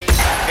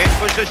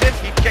looks as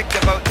if he kicked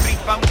about 3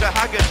 pounds of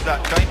haggis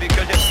that time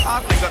because it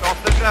hardly got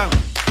off the ground.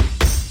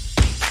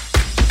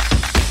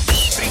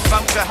 3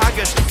 pounds of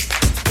haggis,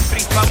 3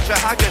 pounds of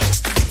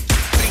haggis,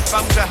 3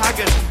 pounds of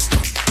haggis,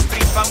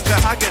 3 pounds of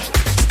haggis,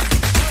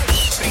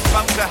 3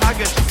 pounds of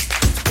haggis,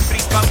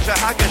 3 pounds of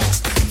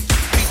haggis, 3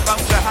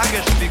 pounds of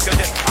haggis because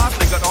it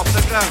hardly got off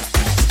the ground.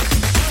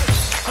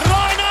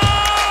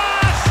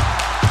 Reiners!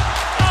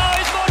 Oh,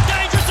 he's more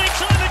dangerous than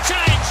climate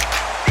change!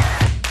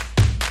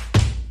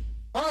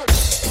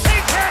 He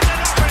turned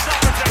it up his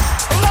opposite.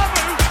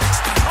 Lamu!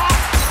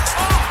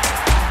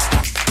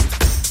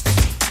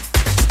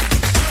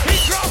 He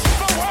drops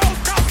for World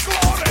Cup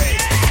glory!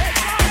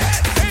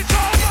 It's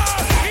over!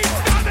 He's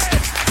done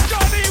it!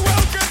 Johnny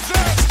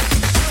Wilkinson!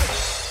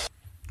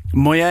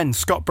 Moyen,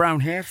 Scott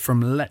Brown here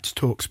from Let's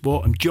Talk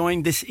Sport. I'm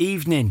joined this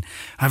evening.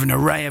 I have an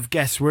array of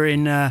guests. We're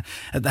in at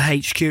the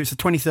HQ. It's the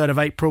 23rd of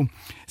April.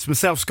 It's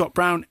myself, Scott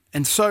Brown,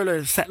 and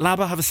Ntsolo,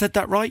 Setlaba. Have I said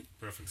that right?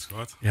 Perfect,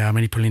 Scott. Yeah, I'm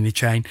only pulling the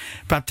chain.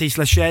 Baptiste,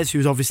 Lachaise,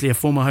 who's obviously a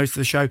former host of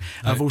the show.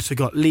 I've also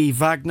got Lee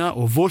Wagner,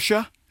 or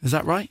Vosha. Is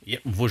that right?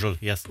 Yep, Vogel,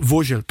 yes.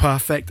 Vogel,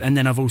 perfect. And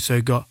then I've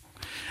also got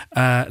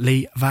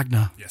Lee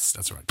Wagner. Yes,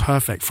 that's right.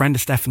 Perfect. Friend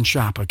of Stefan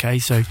Schaap, okay?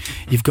 So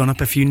you've gone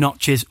up a few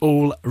notches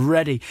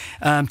already.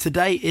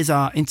 Today is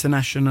our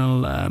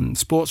international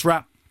sports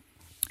wrap.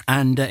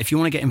 And if you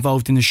want to get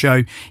involved in the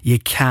show, you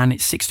can.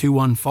 It's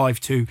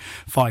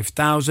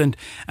 621-52-5000.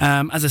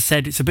 As I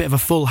said, it's a bit of a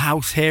full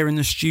house here in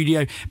the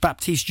studio.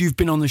 Baptiste, you've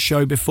been on the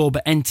show before,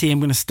 but NT, I'm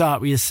going to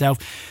start with yourself.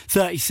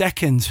 30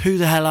 seconds. Who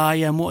the hell are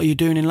you and what are you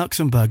doing in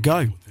Luxembourg?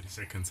 Go. 30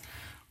 seconds.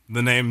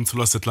 The name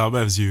Ntsolo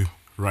Setlaba, as you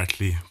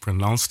rightly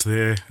pronounced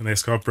there, and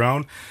Scott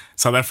Brown,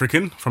 South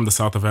African, from the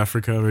south of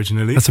Africa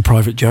originally. That's a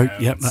private joke.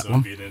 Yep, that so one.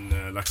 I've been in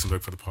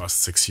Luxembourg for the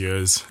past 6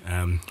 years.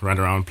 Ran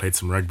around, played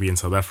some rugby in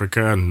South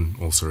Africa and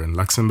also in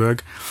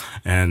Luxembourg,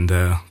 and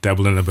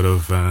dabbled in a bit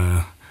of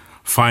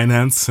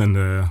finance and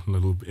a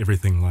little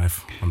everything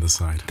life on the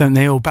side. Don't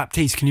they all?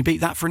 Baptiste, can you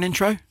beat that for an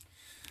intro?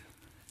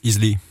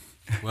 Easily.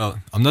 Well,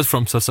 I'm not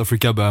from South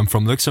Africa, but I'm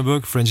from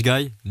Luxembourg, French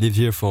guy. Live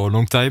here for a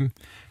long time.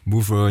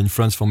 Moved in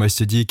France for my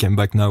study, came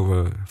back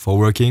now for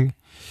working.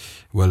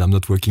 Well, I'm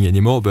not working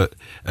anymore, but...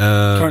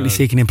 Currently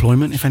seeking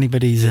employment, if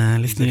anybody's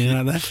listening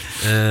out there.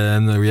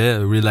 And yeah, I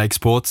really like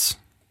sports,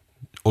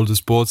 all the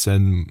sports,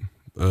 and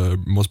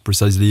most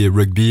precisely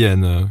rugby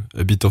and a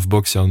bit of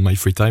box on my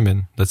free time,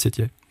 and that's it,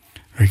 yeah.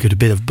 Very good, a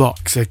bit of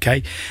box,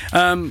 okay.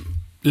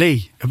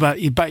 Lee,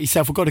 about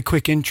yourself, I've got a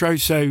quick intro.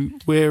 So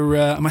we're,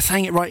 am I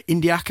saying it right?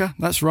 Indiaca,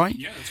 that's right?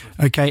 Yeah, that's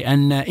right. Okay,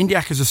 and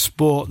Indiaca is a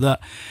sport that,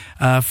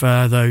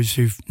 for those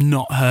who've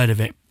not heard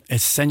of it,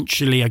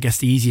 essentially, I guess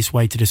the easiest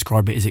way to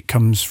describe it is it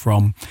comes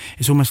from,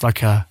 it's almost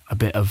like a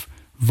bit of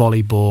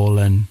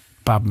volleyball and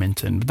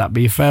badminton. Would that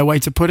be a fair way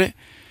to put it?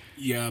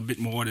 Yeah, a bit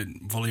more than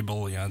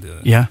volleyball, yeah.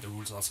 The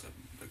rules are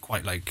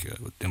quite like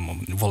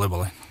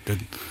volleyball.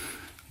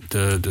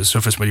 The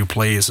surface where you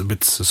play is a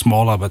bit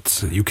smaller,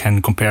 but you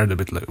can compare it a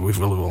bit with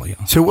volleyball.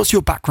 Yeah. So, what's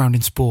your background in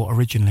sport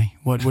originally?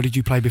 What did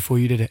you play before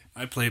you did it?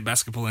 I played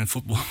basketball and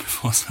football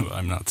before, so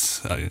I'm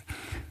not.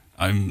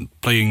 I'm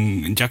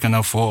playing Indiaca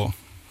now for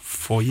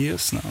 4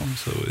 years now,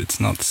 so it's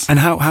not. And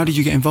how did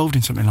you get involved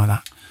in something like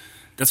that?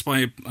 That's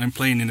why I'm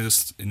playing in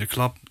the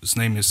club. His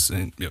name is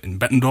in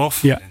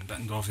Bettendorf. Yeah. And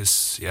Bettendorf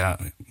is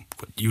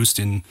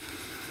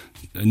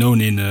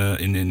known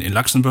in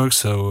Luxembourg,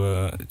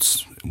 so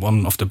it's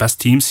one of the best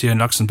teams here in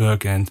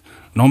Luxembourg. And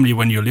normally,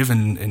 when you live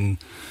in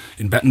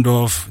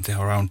Bettendorf, there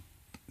are around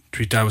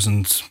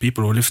 3,000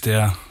 people who live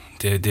there.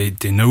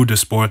 They know the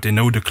sport, they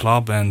know the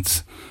club,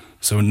 and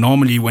so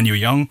normally when you're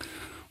young,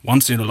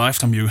 once in a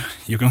lifetime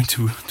you're going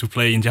to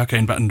play in Indiaca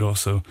in Bettendorf.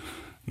 So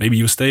maybe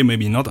you stay,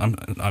 maybe not.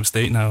 I'm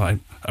staying now.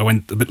 I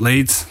went a bit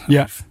late.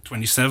 Yeah.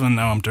 27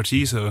 now. I'm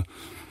 30. So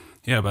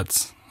yeah,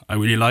 but I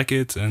really like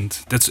it, and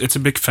it's a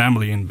big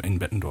family in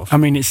Bettendorf. I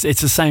mean, it's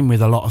the same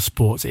with a lot of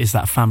sports. It is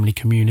that family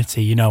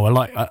community, you know.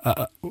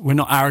 We're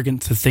not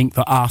arrogant to think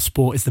that our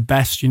sport is the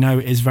best, you know.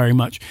 It is very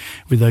much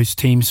with those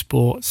team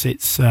sports.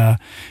 It's there's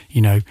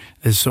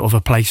sort of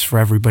a place for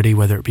everybody,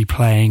 whether it be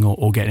playing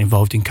or getting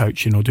involved in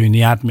coaching or doing the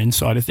admin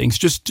side of things.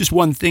 Just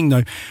one thing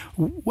though,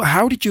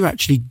 how did you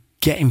actually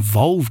get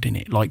involved in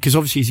it? Like, because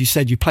obviously, as you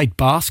said, you played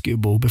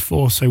basketball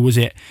before, so was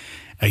it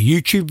a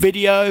YouTube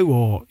video,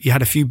 or you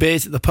had a few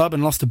beers at the pub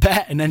and lost a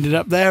bet and ended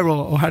up there,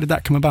 or how did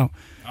that come about?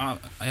 I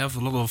have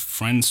a lot of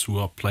friends who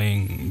are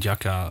playing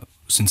Indiaca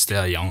since they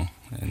are young,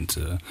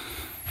 and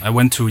I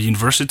went to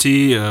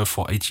university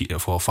for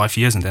 5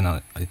 years, and then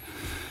I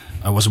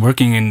was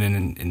working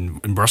in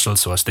Brussels,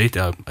 so I stayed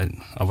there.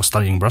 I was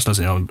studying in Brussels,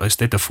 and I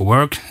stayed there for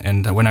work.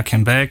 And when I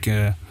came back,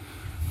 it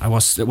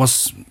was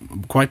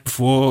quite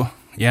before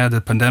the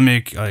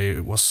pandemic.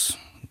 I was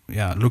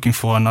looking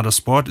for another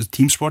sport, a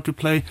team sport to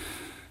play.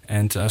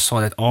 And I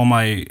saw that all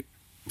my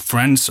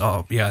friends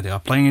they are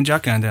playing in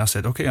Indiaca, and then I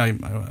said, okay, I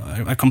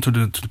come to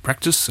the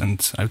practice,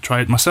 and I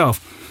try it myself.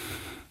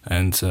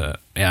 And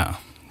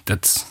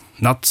that's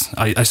not.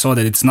 I saw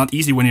that it's not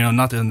easy when you're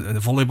not in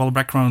a volleyball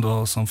background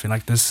or something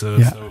like this.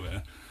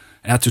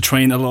 I had to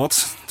train a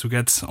lot to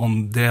get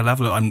on their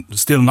level. I'm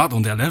still not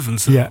on their level.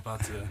 So, Yeah.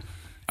 But,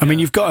 I mean,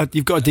 you've got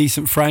a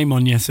decent frame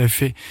on you. So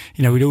if it,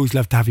 we'd always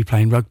love to have you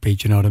playing rugby.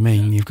 Do you know what I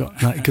mean? You've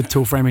got like a good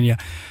tall frame on you.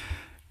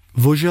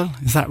 Vogel,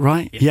 is that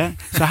right? Yeah.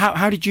 So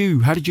how did you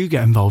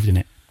get involved in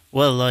it?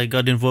 Well, I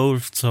got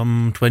involved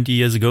some more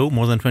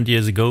than 20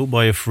 years ago,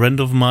 by a friend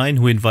of mine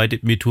who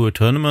invited me to a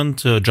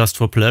tournament just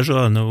for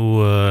pleasure,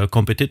 no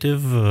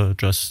competitive,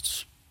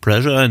 just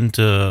pleasure, and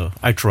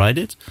I tried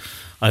it.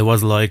 I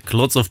was like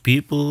lots of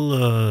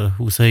people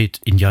who said,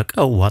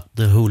 Indiaca, what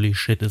the holy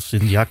shit is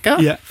Indiaca?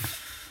 Yeah.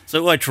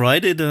 So I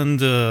tried it,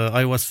 and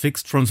I was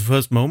fixed from the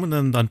first moment,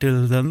 and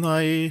until then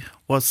I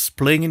was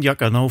playing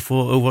Indiaca now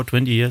for over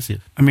 20 years here.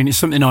 I mean, it's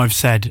something I've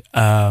said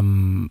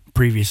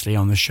previously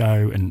on the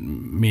show,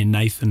 and me and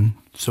Nathan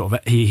sort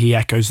of, he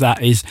echoes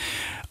that, is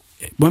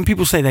when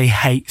people say they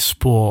hate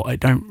sport, I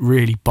don't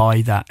really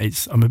buy that.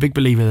 I'm a big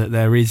believer that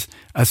there is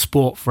a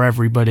sport for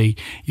everybody.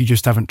 You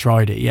just haven't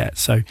tried it yet.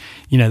 So,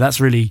 that's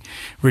really,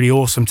 really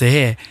awesome to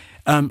hear.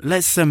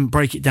 Let's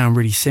break it down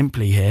really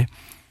simply here.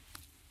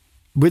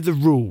 With the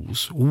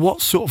rules,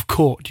 what sort of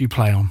court do you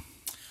play on?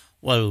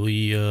 Well,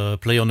 we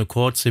play on a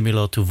court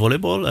similar to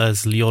volleyball.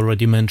 As Lee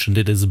already mentioned,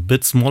 it is a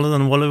bit smaller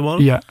than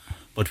volleyball. Yeah.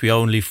 But we are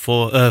only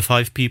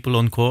 5 people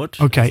on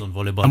court. Okay. On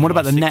volleyball, and what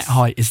about the 6. net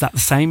height? Is that the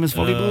same as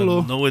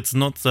volleyball? Or? No, it's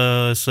not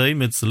the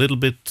same. It's a little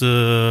bit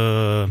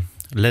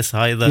less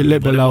high than a little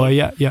bit volleyball. lower,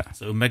 yeah.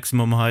 So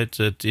maximum height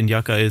at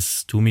Indiaca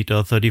is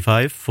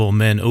 2.35 m for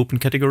men open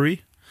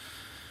category.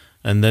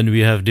 And then we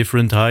have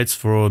different heights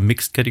for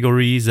mixed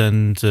categories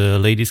and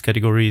ladies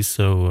categories.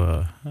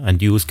 So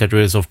and youth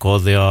categories, of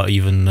course, they are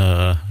even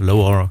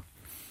lower.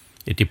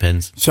 It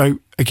depends. So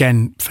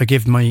again,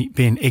 forgive me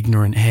being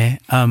ignorant here.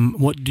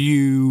 What do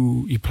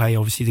you play?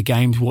 Obviously, the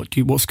games.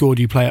 What score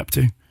do you play up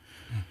to?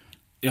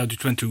 Yeah, to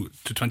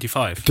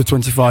 25. To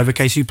 25.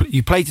 Okay, so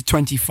you play to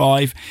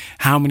 25.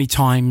 How many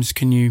times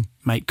can you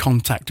make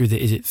contact with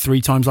it? Is it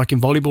 3 times like in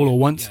volleyball or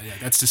once? Yeah,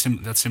 that's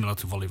similar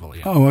to volleyball.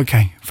 Yeah. Oh,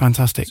 okay,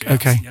 fantastic. So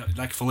okay.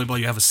 Like volleyball,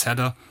 you have a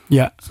setter.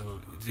 Yeah.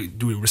 So you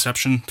do a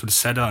reception to the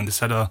setter, and the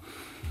setter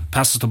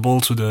passes the ball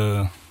to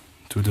the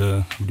what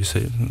do you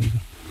say?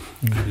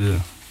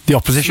 The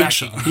opposition.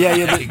 Smasher. Yeah.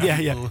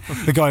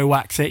 The guy who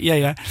whacks it.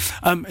 Yeah.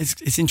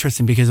 It's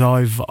interesting because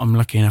I'm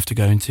lucky enough to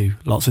go into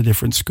lots of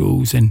different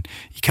schools, and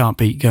you can't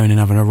beat going and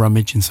having a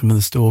rummage in some of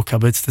the store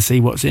cupboards to see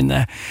what's in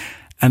there.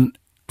 And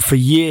for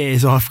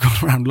years I've gone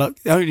around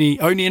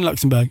only in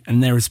Luxembourg,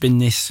 and there has been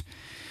this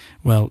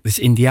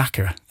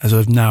Indiaca, as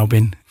I've now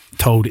been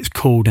told it's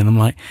called, and I'm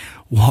like,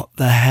 what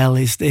the hell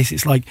is this?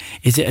 It's like,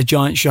 is it a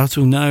giant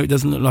shuttle? No, it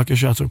doesn't look like a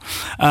shuttle.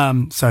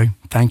 So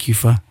thank you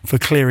for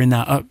clearing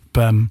that up,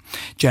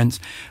 gents.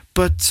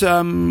 But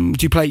do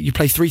you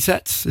play 3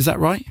 sets? Is that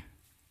right?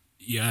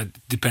 Yeah, it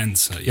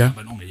depends. Yeah,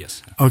 but normally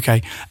yes.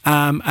 Okay,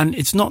 and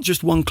it's not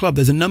just one club.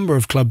 There's a number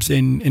of clubs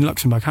in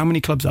Luxembourg. How many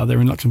clubs are there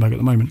in Luxembourg at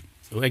the moment?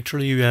 So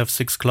actually, we have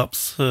 6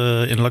 clubs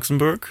in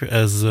Luxembourg.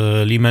 As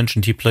Lee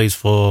mentioned, he plays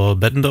for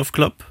Bettendorf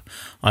Club.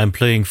 I'm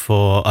playing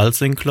for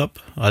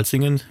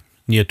Alzingen,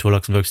 near to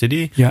Luxembourg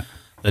City. Yeah.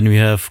 Then we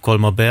have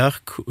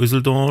Colmarberg,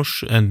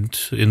 Useldange, and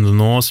in the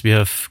north we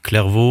have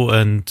Clairvaux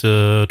and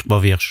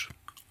Trois-Vierges.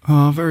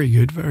 Oh, very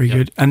good, very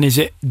good. And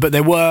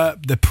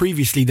but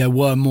previously there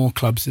were more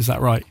clubs, is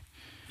that right?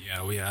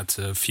 Yeah, we had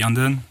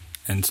Vianden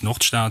and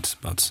Nordstad,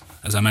 but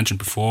as I mentioned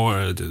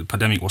before, the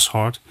pandemic was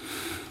hard.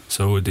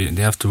 So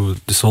they have to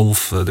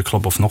dissolve the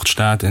club of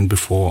Nordstad, and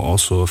before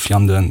also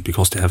Vianden,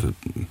 because they have a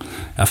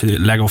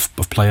lack of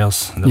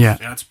players. And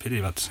it's a pity,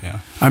 but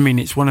yeah. I mean,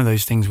 it's one of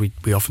those things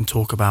we often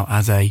talk about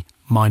as a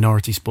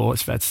minority sport.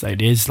 It's fair to say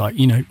it is, like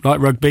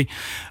rugby.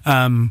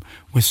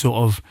 We're sort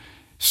of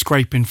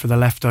scraping for the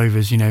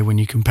leftovers, when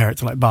you compare it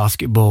to like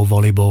basketball,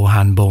 volleyball,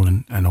 handball,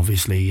 and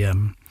obviously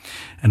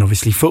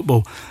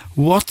football.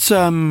 What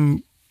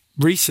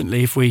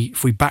recently, if we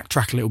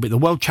backtrack a little bit, the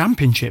World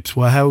Championships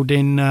were held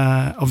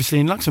obviously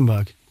in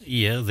Luxembourg.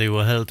 Yeah, they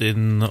were held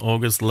in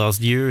August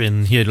last year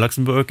here in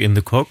Luxembourg, in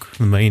the COC,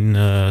 the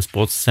main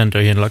sports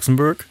center here in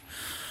Luxembourg.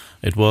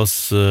 It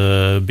was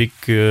big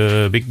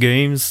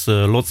games,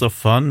 lots of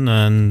fun,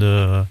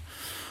 and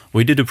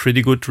we did a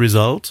pretty good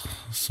result.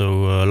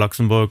 So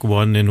Luxembourg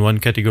won in one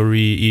category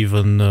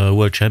even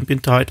world champion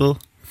title.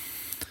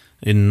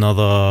 In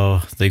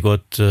another, they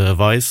got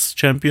vice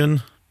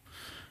champion.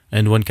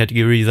 And one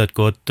category that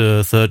got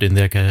third in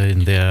their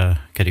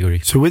category.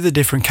 So with the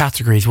different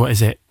categories, what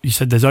is it? You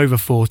said there's over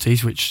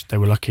 40s, which they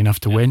were lucky enough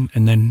to win,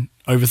 and then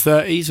over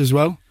 30s as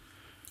well?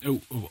 Oh,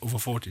 over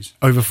 40s.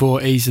 Over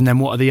 40s, and then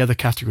what are the other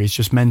categories?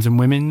 Just men's and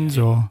women's,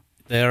 or?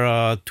 There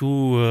are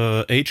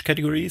 2 age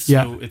categories.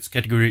 Yeah. So it's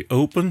category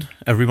open,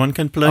 everyone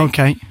can play.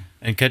 Okay.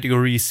 And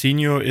category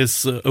senior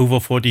is over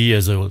 40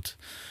 years old.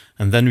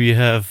 And then we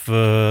have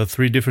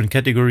 3 different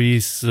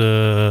categories.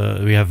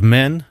 We have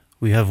men,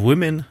 we have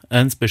women,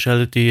 and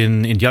specialty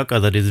in Indiaca,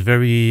 that is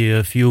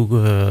very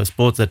few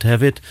sports that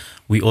have it.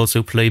 We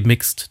also play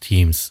mixed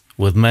teams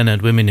with men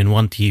and women in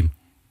one team,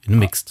 in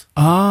mixed.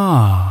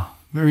 Ah,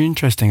 very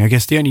interesting. I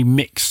guess the only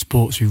mixed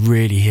sports we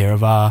really hear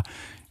of are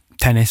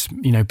tennis,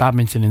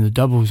 badminton in the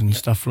doubles and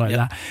stuff like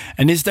that.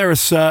 And is there a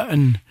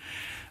certain,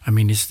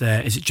 is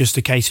it just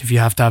a case of you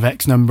have to have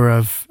X number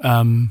of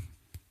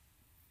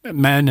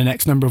men and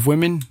X number of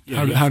women?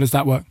 How does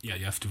that work? Yeah,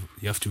 you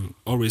have to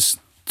always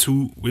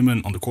 2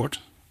 women on the court,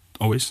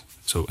 always.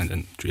 So and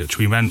then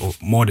 3 men or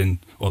more than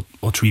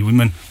or 3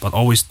 women, but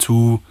always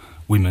 2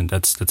 women.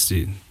 That's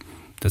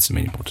the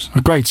main importance.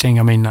 A great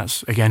thing.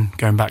 That's again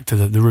going back to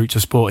the roots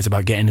of sport. It's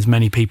about getting as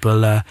many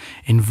people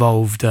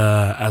involved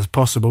as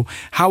possible.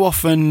 How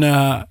often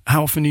are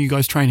you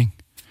guys training?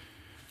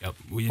 Yeah,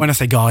 when I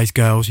say guys,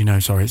 girls,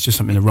 sorry, it's just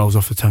something that rolls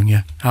off the tongue.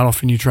 Yeah. How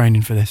often are you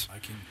training for this?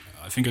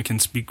 I think I can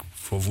speak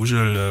for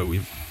Vogel.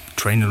 We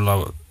train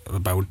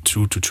about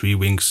 2 to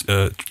 3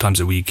 times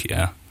a week.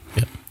 Yeah.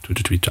 2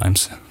 to 3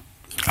 times.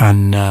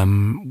 And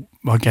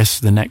I guess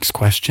the next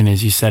question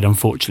is: you said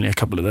unfortunately a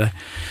couple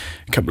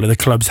of the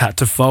clubs had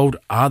to fold.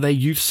 Are there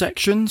youth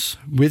sections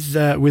with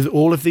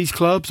all of these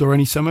clubs,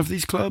 or some of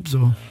these clubs,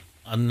 or?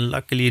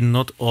 Unluckily,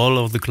 not all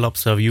of the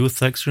clubs have youth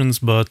sections,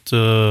 but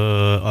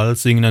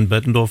Alsingen and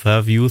Bettendorf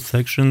have youth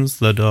sections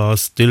that are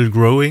still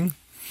growing.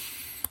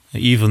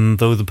 Even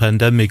though the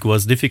pandemic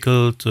was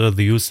difficult,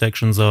 the youth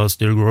sections are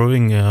still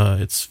growing.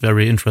 It's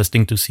very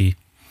interesting to see.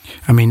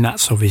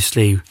 That's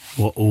obviously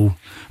what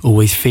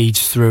always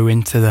feeds through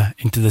into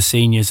the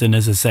seniors, and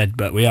as I said,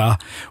 but we are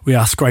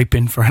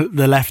scraping for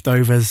the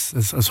leftovers,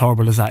 as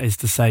horrible as that is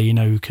to say,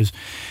 because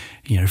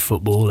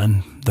football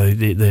and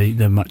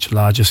the much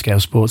larger scale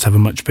sports have a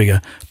much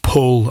bigger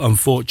pull.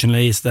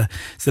 Unfortunately, it's the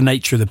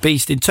nature of the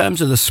beast. In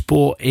terms of the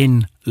sport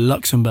in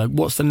Luxembourg,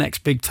 what's the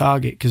next big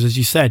target? Because as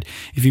you said,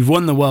 if you've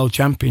won the World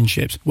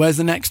Championships, where's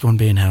the next one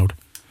being held?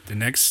 The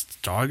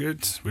next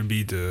target will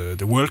be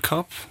the World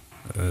Cup.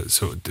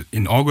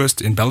 In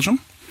August in Belgium.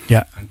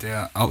 Yeah. And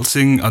there,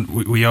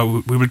 we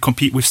will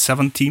compete with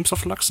 7 teams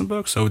of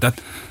Luxembourg. So that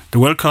the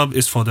World Cup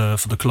is for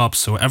the clubs.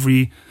 So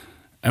every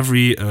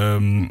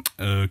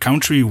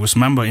country who was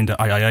member in the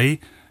IIA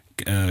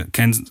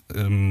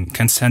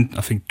can send,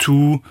 I think,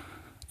 two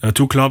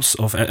clubs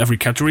of every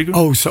category.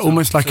 Oh, so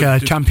almost like a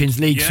Champions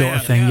League sort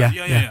of thing.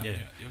 Yeah. You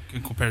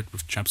can compare it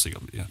with Champions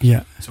League.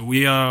 Yeah. So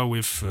we are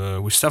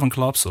with 7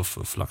 clubs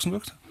of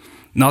Luxembourg.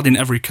 Not in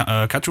every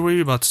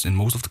category, but in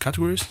most of the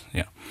categories.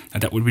 Yeah,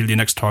 and that would be the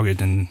next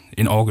target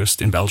in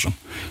August in Belgium.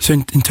 So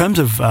in terms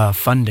of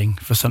funding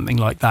for something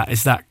like that,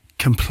 is that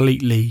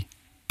completely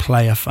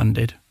player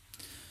funded?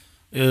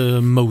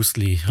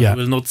 Mostly. Yeah. I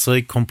will not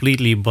say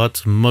completely,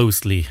 but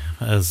mostly,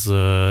 as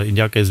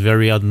Indiaca is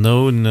very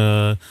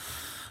unknown.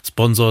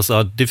 Sponsors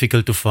are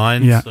difficult to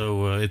find,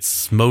 so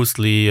it's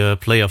mostly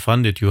player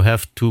funded. You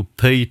have to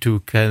pay to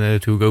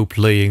go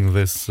playing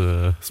this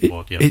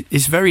sport.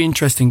 It's very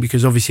interesting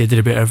because obviously I did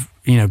a bit of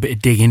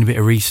digging, a bit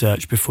of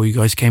research before you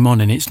guys came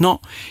on, and it's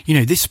not,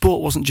 this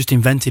sport wasn't just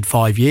invented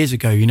 5 years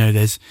ago.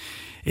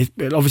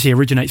 It obviously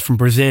originates from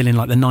Brazil in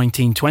like the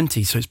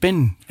 1920s, so it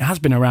has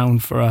been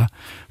around for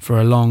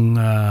a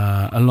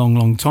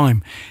long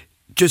time.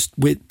 Just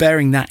with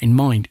bearing that in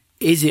mind,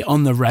 is it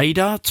on the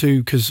radar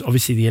too? Because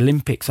obviously the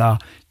Olympics are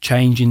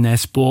changing their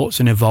sports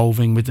and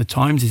evolving with the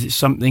times. Is it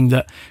something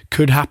that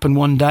could happen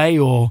one day,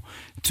 or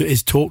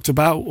is talked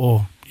about,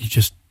 or you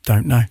just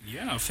don't know?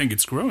 Yeah, I think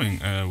it's growing.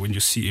 When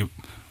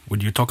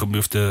you talk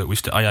with the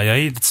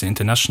IIA, that's the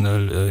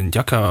International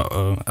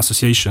Indiaca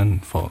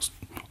Association.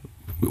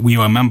 We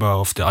are a member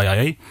of the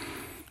IIA.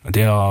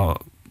 They are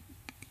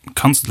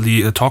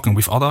constantly talking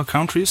with other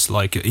countries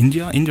like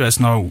India. India is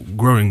now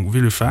growing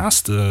really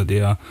fast.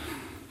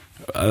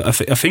 I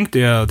think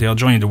they are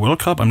joining the World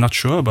Cup. I'm not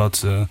sure,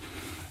 but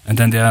and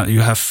then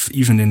you have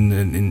even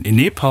in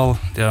Nepal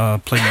they are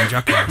playing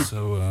Indiaca,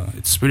 so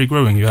it's really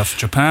growing. You have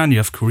Japan, you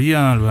have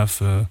Korea, you have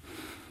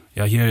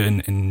here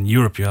in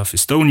Europe you have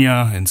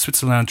Estonia, and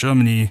Switzerland,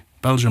 Germany,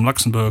 Belgium,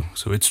 Luxembourg.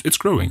 So it's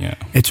growing. Yeah,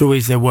 it's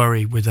always their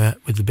worry with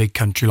a big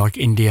country like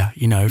India.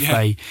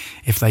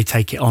 If they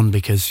take it on,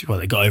 because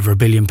they got over 1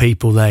 billion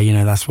people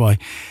there. That's why.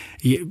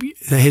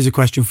 Here's a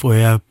question for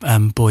you,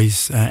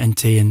 boys,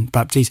 NT and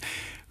Baptiste.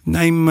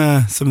 Name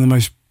some of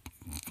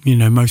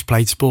the most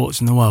played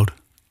sports in the world.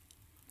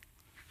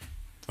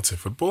 I'd say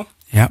football.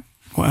 Yeah.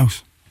 What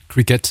else?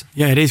 Cricket.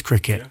 Yeah, it is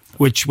cricket. Yeah.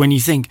 Which, when you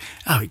think,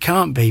 it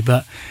can't be,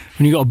 but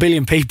when you've got 1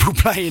 billion people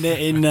playing it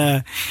in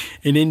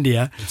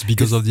India, it's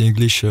because of the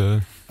English.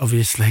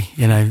 Obviously,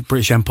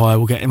 British Empire.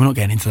 We're not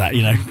getting into that.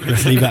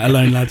 Let's leave that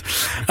alone, lads.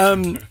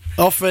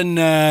 Often,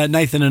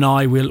 Nathan and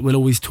I will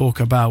always talk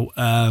about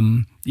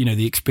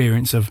the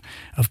experience of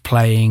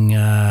playing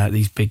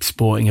these big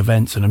sporting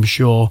events, and I'm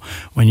sure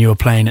when you were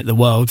playing at the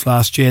Worlds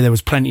last year, there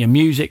was plenty of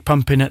music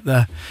pumping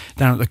down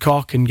at the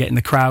Cock and getting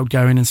the crowd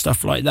going and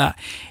stuff like that.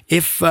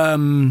 If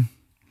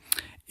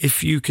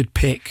you could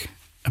pick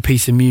a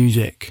piece of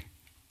music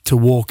to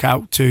walk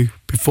out to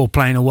before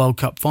playing a World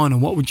Cup final,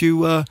 what would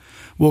you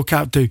walk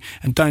out to?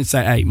 And don't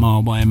say 8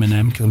 Mile by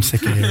Eminem, because I'm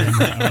sick of hearing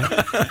that.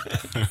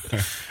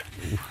 Right?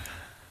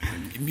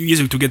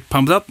 Music to get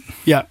pumped up.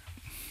 Yeah.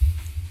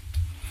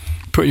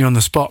 Putting you on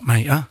the spot,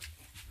 mate, huh?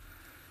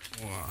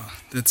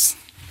 That's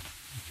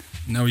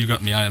Now you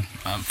got me. I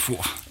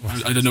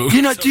don't know.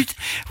 You know,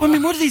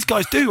 what do these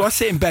guys do? I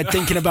sit in bed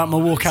thinking about my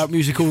walkout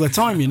music all the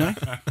time. You know,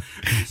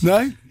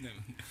 no.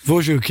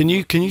 Voshu, can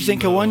you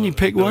think of one? You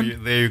pick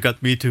one. There you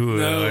got me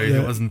too.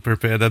 I wasn't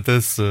prepared at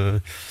this.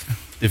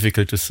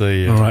 Difficult to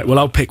say. All right. Well,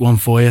 I'll pick one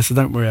for you, so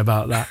don't worry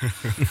about that.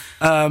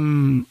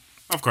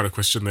 I've got a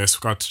question there,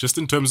 Scott. Just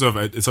in terms of,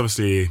 it's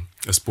obviously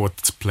a sport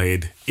that's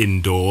played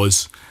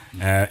indoors.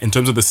 In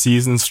terms of the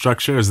season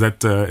structure, is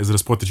it a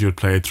sport that you would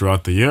play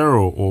throughout the year,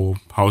 or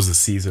how's the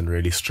season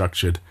really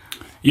structured?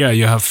 Yeah,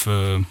 you have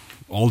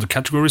all the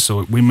categories,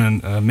 so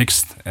women,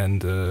 mixed,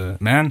 and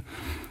men.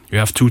 You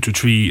have 2 to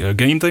 3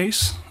 game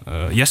days.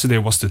 Yesterday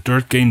was the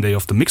 3rd game day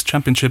of the mixed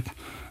championship.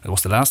 It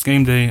was the last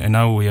game day, and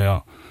now we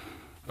are,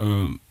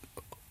 I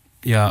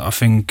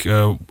think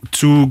 2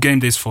 game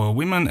days for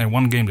women and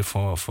 1 game day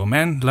for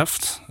men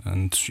left.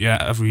 And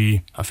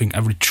every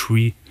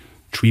 3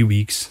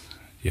 weeks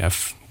you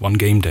have 1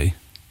 game day.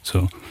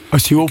 So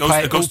you all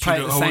play at the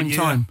same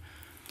time?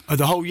 Oh,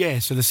 the whole year,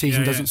 so the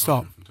season doesn't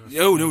stop?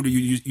 Oh, no,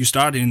 you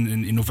start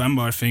in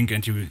November, I think,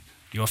 and you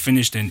are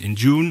finished in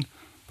June.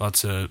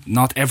 But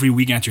not every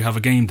weekend you have a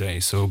game day.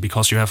 So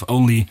because you have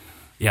only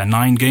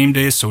 9 game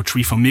days, so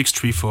 3 for mixed,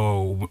 3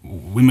 for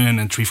women,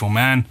 and 3 for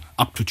men,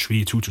 up to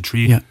 2 to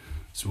 3. Yeah.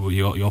 So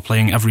you're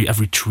playing every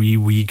 3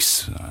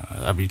 weeks,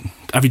 every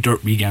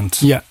 3rd weekend.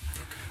 Yeah.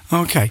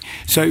 Okay.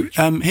 So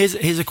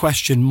here's a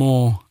question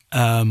more.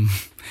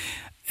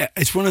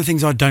 It's one of the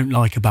things I don't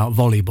like about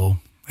volleyball.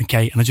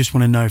 Okay, and I just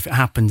want to know if it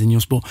happens in your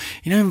sport.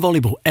 You know, in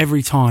volleyball,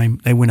 every time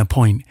they win a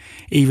point,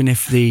 even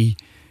if the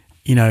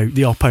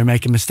oppo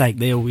make a mistake,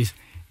 they always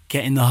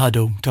get in the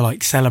huddle to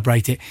like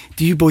celebrate it.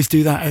 Do you boys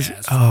do that?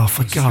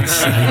 For God's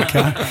sake!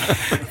 I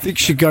think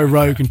you should go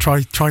rogue and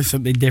try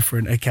something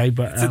different. Okay,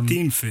 but it's a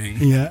team thing.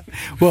 Yeah.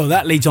 Well,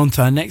 that leads on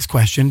to our next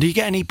question. Do you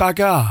get any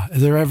bagarre?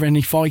 Is there ever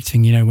any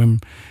fighting? You know,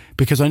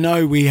 because I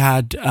know we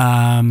had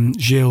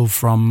Gilles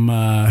from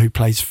who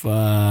plays for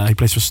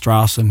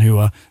Strassen, who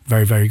are a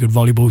very, very good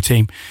volleyball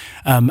team,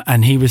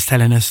 and he was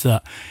telling us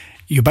that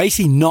you're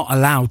basically not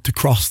allowed to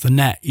cross the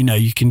net. You know,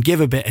 you can give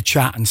a bit of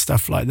chat and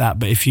stuff like that,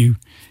 but if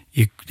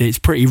it's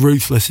pretty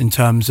ruthless in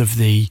terms of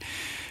the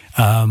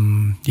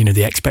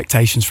the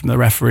expectations from the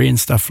referee and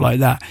stuff like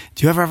that.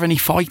 Do you ever have any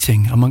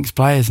fighting amongst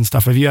players and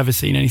stuff? Have you ever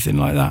seen anything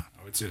like that?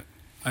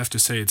 I have to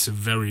say it's a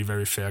very,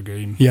 very fair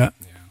game. Yeah.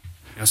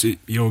 Yes,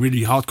 you're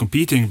really hard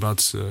competing,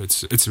 but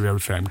it's a very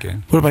fair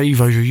game. What about you,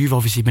 Voshu? You've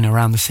obviously been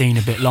around the scene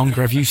a bit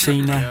longer. Have you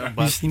seen that?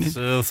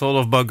 Sort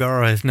of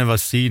bagarre I've never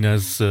seen.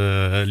 As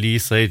Lee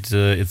said,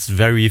 it's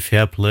very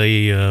fair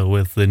play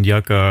with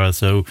Indiaca.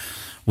 So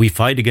we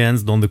fight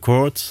against on the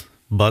court,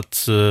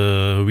 but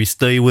we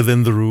stay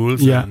within the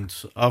rules. Yeah. And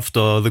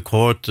after the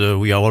court,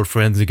 we are all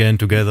friends again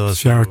together.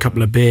 Share a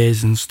couple of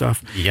beers and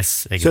stuff.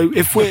 Yes.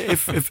 Exactly. So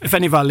if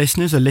any of our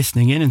listeners are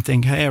listening in and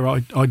think, hey,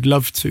 I'd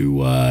love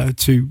to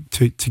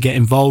get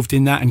involved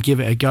in that and give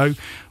it a go,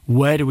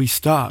 where do we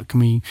start? Can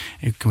we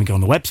go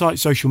on the website,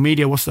 social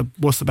media? What's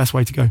the best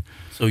way to go?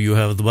 So you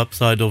have the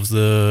website of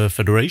the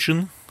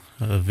federation,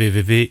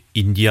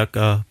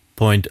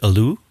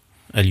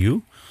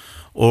 www.indiaca.lu.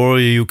 Or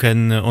you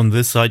can, on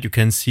this site, you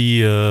can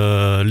see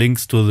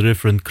links to the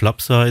different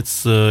club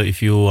sites.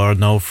 If you are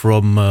now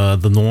from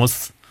the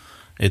north,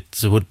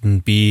 it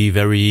wouldn't be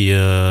very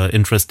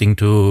interesting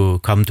to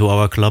come to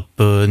our club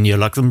near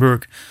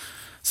Luxembourg.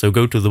 So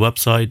go to the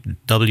website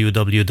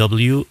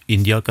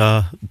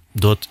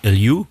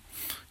www.indiaca.lu.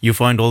 You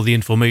find all the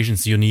information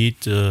you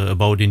need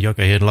about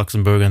Indiaca here in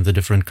Luxembourg and the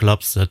different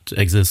clubs that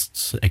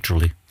exist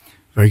actually.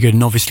 Very good,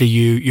 and obviously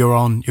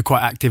you're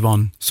quite active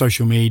on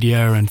social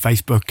media and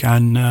Facebook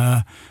and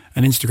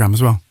Instagram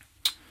as well.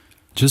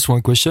 Just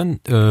one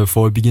question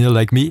for a beginner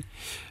like me: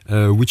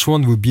 which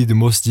one would be the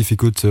most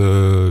difficult?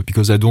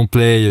 Because I don't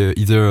play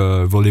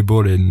either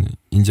volleyball and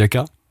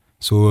Indiaca.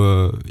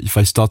 So if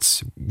I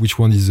start, which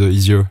one is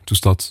easier to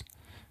start?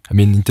 I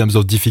mean, in terms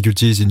of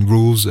difficulties in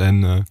rules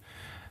and.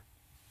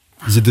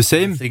 Is it the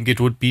same? I think it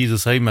would be the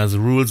same, as the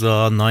rules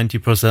are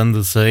 90%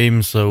 the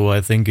same, so I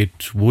think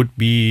it would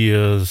be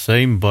the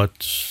same,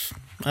 but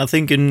I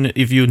think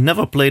if you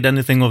never played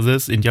anything of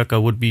this, Indiaca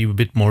would be a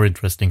bit more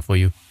interesting for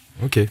you.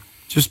 Okay.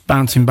 Just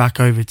bouncing back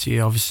over to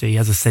you, obviously,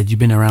 as I said, you've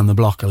been around the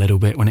block a little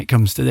bit when it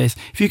comes to this.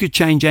 If you could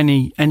change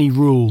any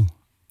rule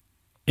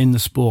in the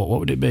sport, what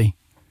would it be?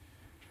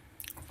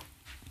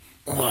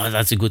 Well,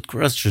 that's a good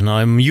question.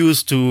 I'm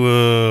used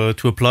to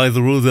apply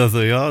the rules as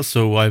they are,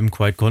 so I'm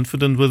quite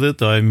confident with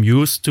it. I'm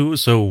used to,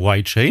 so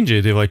why change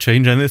it? If I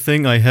change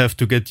anything, I have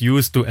to get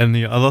used to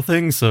any other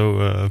thing.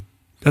 So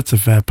that's a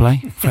fair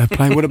play. Fair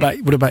play. What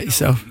about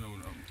yourself? No.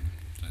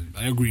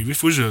 I agree with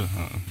Voshu.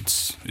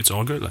 It's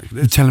all good like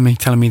this. You're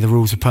telling me the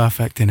rules are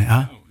perfect in it,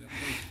 huh?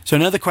 So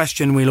another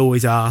question we'll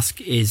always ask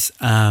is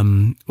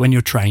when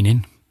you're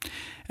training,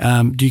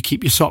 do you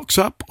keep your socks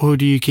up or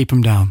do you keep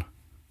them down?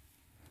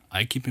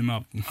 I keep him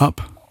up.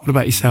 Up. What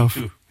about yourself?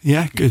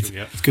 Yeah, good. Too,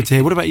 yeah. It's good to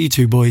hear. What about you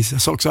two boys?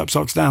 Socks up,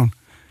 socks down?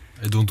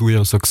 I don't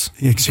wear socks.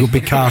 Yeah, because you're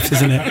big calves,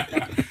 isn't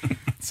it?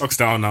 Socks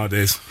down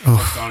nowadays.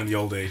 Socks down in the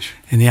old age.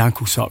 In the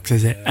ankle socks,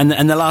 is it? And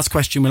the last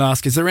question we'll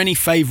ask: is there any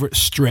favourite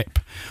strip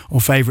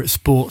or favourite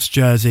sports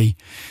jersey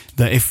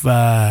that if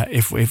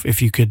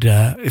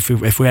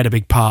we had a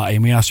big party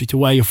and we asked you to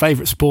wear your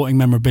favourite sporting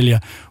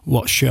memorabilia,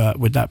 what shirt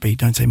would that be?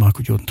 Don't say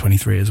Michael Jordan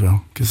 23 as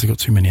well, because they've got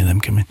too many of them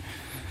coming.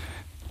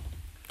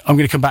 I'm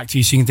going to come back to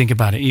you so you can think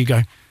about it. You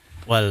go.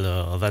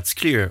 Well, that's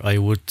clear. I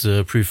would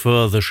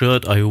prefer the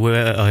shirt I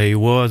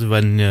wore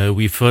when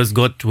we first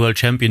got world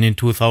champion in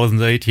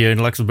 2008 here in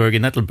Luxembourg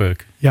in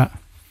Nettelberg. Yeah,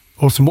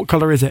 awesome. What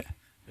colour is it?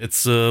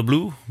 It's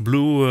blue,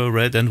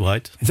 red and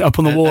white. Is it up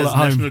on the wall at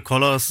home? National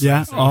colours.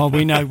 Yeah. Oh,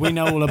 we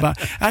know all about.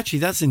 Actually,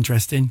 that's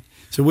interesting.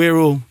 So we're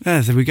all,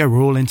 there we go.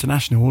 We're all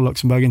international, all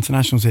Luxembourg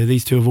internationals here.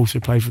 These two have also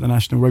played for the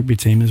national rugby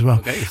team as well.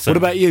 Okay, so what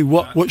about you?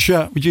 What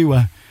shirt would you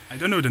wear? I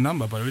don't know the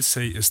number, but I would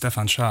say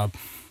Stefan Schaap.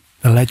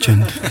 The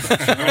legend.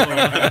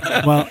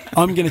 Well,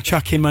 I'm going to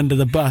chuck him under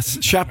the bus.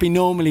 Shappy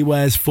normally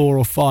wears 4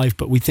 or 5,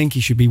 but we think he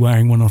should be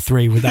wearing 1 or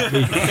 3. Would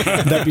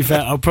that be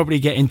fair? I'll probably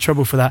get in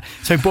trouble for that.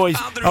 So, boys,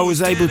 I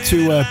was able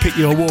to pick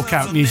your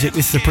walkout music.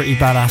 This is a pretty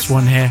badass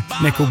one here.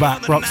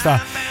 Nickelback,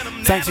 Rockstar.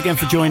 Thanks again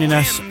for joining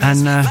us, and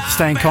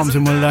stay in comms,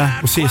 and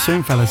we'll see you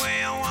soon, fellas.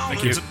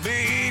 Thank you. Tell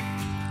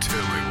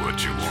me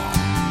what you want.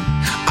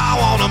 I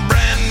want a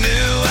brand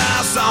new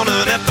house on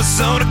an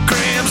episode of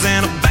Cribs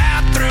and a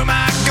bathroom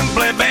I can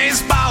play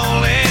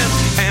baseball in,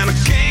 and a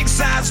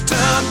king-size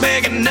tub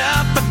big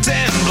enough for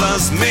 10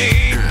 plus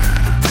me.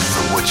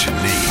 For what you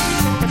need,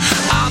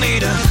 I'll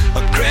need a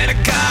credit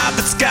card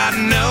that's got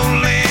no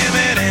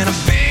limit, and a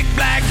big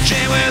black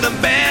chain with a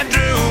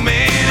bedroom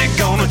in it.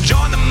 Gonna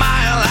join the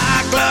Mile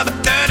High Club at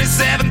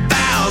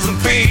 37,000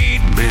 feet.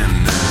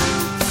 Been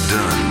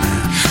done.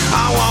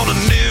 I want a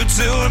new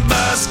tour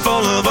bus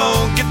full of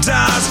old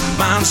guitars,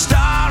 mine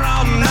star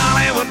on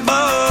Hollywood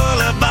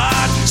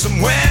Boulevard.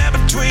 Somewhere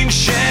between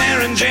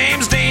Cher and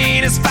James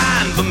Dean is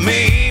fine for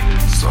me.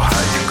 So how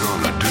you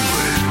gonna do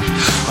it?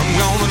 I'm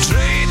gonna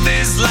trade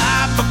this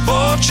life for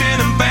fortune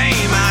and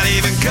fame. I'd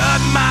even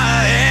cut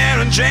my hair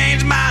and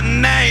change my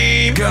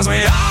name. Cause we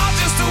all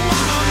just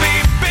wanna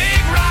be big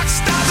rock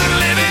stars and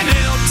live in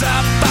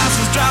hilltop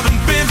houses, driving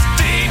 15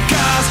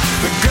 cars.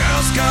 The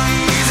girls come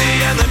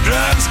easy and the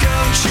drugs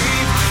come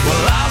cheap.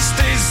 Well, I'll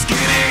stay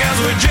skinny cause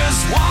we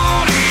just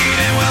won't eat,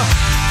 and we'll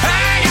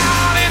hang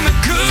out in the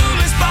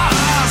coolest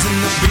bars in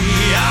the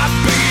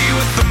VIP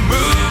with the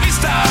movie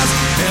stars.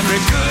 Every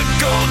good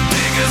gold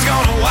digger's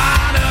gonna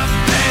wind up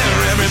there.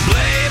 Every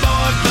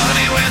playboy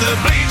bunny with a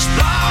bleached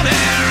blonde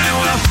hair. And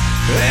well,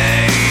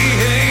 hey,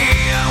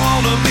 I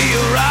wanna be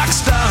a rock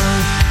star.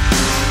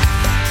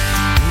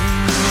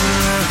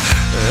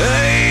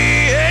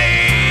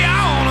 Hey, I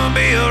wanna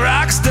be a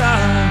rock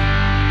star.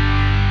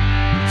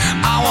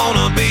 I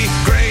wanna be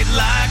great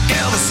like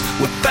Elvis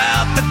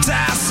without the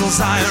tassels.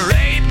 Hire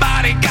 8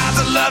 bodyguards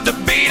that love to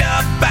beat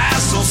up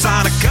assholes.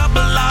 Sign a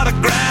couple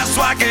autographs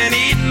so I can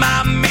eat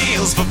my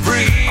meals for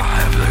free.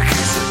 I have the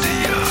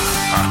quesadilla.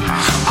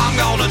 I'm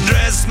gonna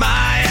dress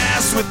my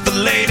ass with the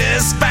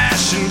latest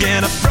fashion.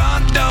 Get a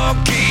front door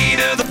key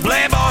to the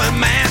Playboy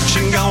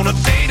mansion. Gonna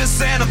date a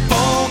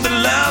centerfold that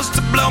loves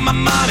to blow my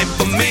money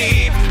for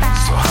me.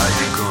 So how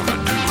you gonna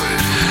do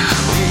it?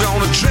 I'm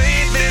gonna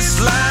trade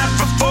this life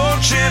for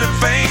fortune and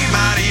fame.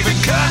 I'd even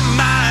cut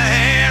my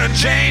hair and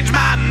change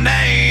my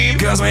name.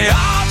 Cause we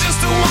all just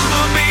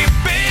wanna be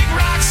big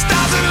rock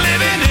stars and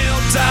live in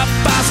hilltop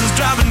houses,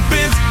 driving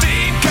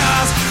 15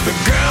 cars. The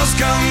girls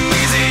come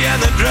easy and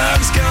the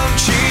drugs come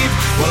cheap.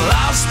 Well,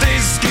 I'll stay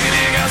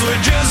skinny cause we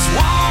just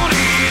won't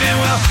eat, and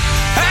we'll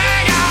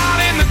hang out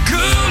in the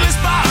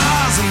coolest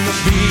bars in the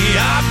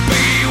VIP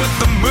with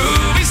the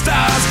movie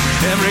stars.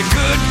 Every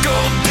good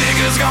gold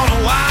digger's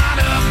gonna wind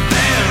up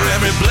there.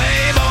 Every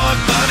playboy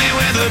bunny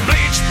with a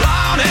bleached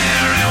blonde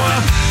hair. And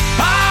we'll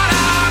hide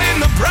out in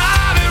the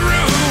private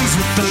rooms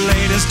with the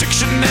latest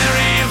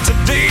dictionary of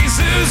today's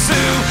who's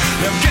who.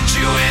 They'll get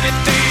you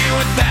anything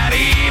with that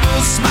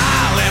evil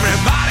smile.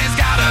 Everybody's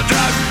got a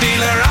drug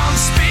dealer on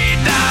speed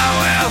dial.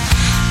 Well,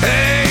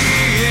 hey,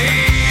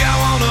 I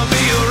wanna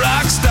be a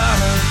rock star.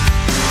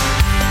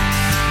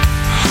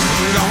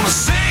 I'm gonna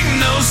sing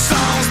those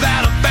songs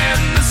that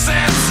offend the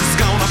senses.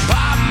 Gonna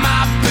pop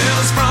my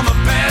pills from a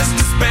Pez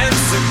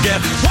dispenser.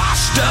 Get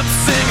washed up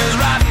singers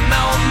writing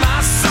all my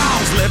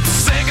songs. Lip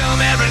sync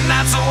them every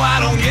night so I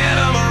don't get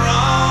them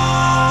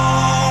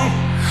wrong.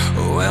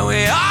 Well,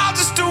 we all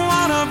just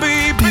wanna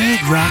be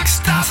big rock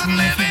stars and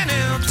live in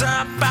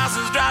hilltop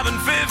houses, driving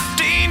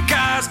 15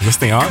 cars. Is this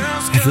thing on?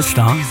 Is this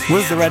on?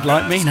 Where's the red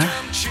light mean, huh?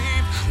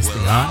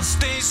 Well, I'll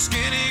stay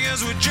skinny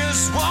cause we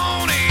just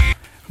won't eat.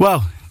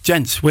 Well,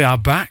 gents, we are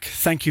back.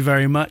 Thank you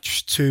very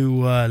much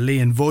to Lee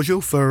and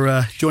Virgil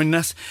for joining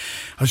us.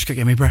 I just got to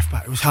get my breath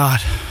back. It was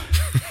hard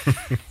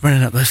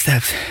running up those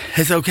steps.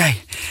 It's okay.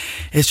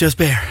 It's just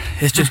beer.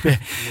 It's just beer.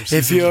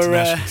 If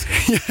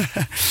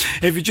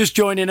you're just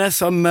joining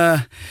us, I'm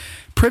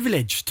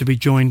privileged to be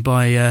joined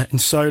by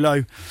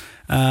Ntsolo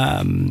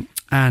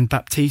and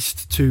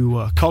Baptiste,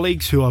 two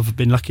colleagues who I've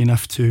been lucky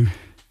enough to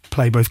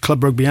play both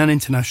club rugby and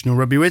international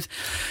rugby with.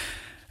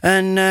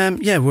 And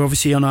we're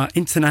obviously on our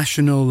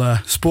international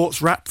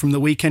sports wrap from the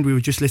weekend. We were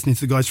just listening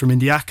to the guys from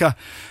Indiaca,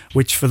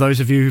 which for those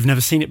of you who've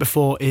never seen it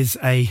before is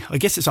I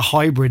guess it's a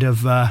hybrid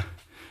of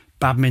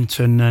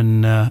badminton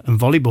and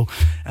volleyball.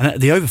 And at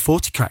the over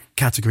 40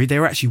 category, they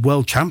were actually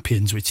world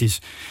champions, which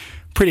is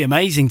pretty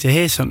amazing to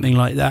hear something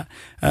like that.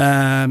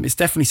 It's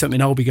definitely something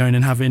I'll be going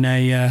and having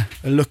a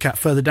look at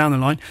further down the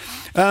line.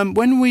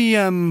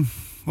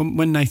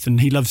 When Nathan,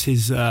 he loves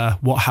his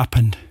what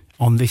happened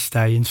on this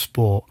day in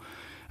sport,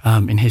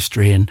 in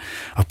history, and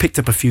I've picked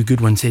up a few good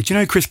ones here. Do you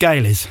know who Chris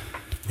Gayle is?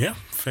 Yeah,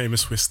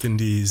 famous West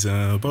Indies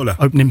bowler.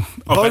 Opening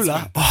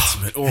bowler.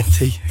 Batsman.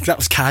 That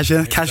was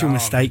casual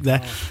mistake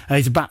there.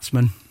 He's a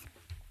batsman.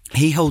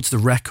 He holds the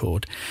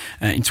record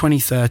in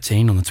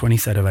 2013 on the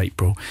 23rd of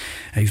April.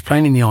 He was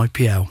playing in the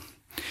IPL.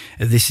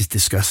 This is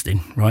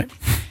disgusting, right?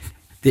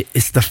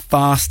 It's the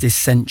fastest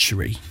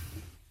century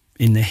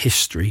in the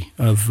history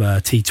of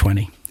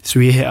T20. So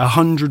he hit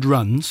 100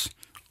 runs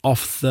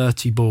off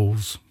 30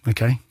 balls,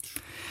 okay?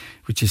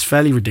 Which is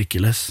fairly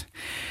ridiculous.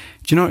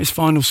 Do you know what his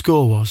final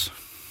score was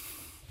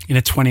in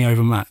a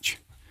 20-over match?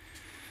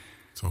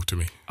 Talk to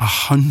me.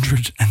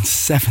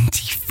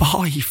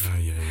 175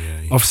 Yeah.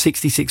 of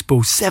 66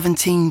 balls,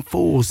 17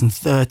 fours and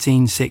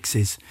 13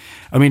 sixes.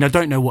 I mean, I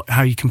don't know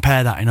how you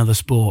compare that in other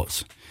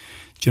sports.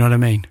 Do you know what I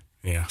mean?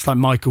 Yeah. It's like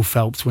Michael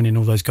Phelps winning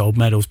all those gold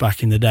medals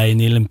back in the day in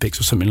the Olympics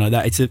or something like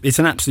that. It's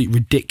an absolute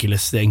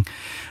ridiculous thing,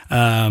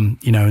 and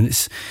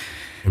it's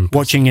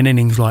watching an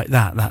innings like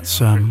that. That's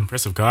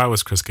impressive guy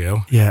was Chris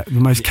Gayle. Yeah, the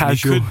most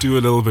casual. He could do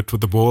a little bit with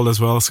the ball as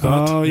well,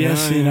 Scott. Oh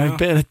yes, a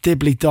bit of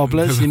dibbly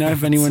dobblers.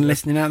 If anyone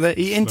listening out there,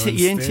 you into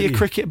your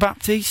cricket,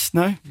 Baptiste?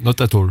 No,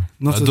 not at all.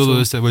 I don't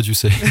understand what you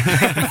say.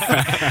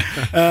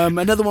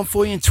 Another one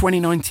for you in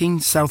 2019.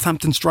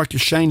 Southampton striker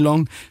Shane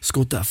Long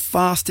scored the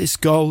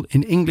fastest goal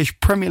in English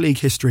Premier League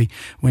history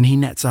when he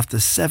nets after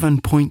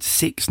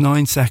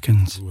 7.69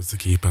 seconds. Who was the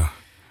keeper?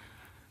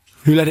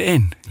 Who let it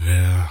in?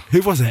 Yeah.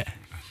 Who was it?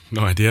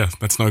 No idea.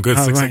 That's not good.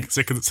 Oh, 6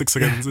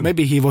 seconds in.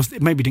 Maybe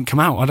maybe didn't come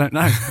out. I don't know.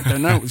 I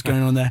don't know what was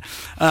going on there.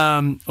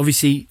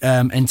 Obviously,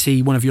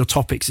 NT, one of your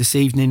topics this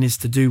evening is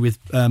to do with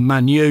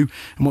Man U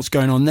and what's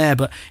going on there.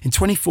 But in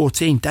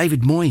 2014,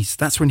 David Moyes,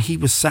 that's when he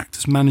was sacked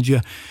as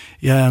manager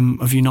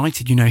of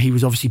United. He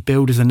was obviously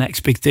billed as the next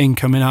big thing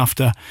coming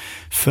after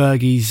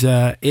Fergie's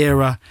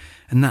era.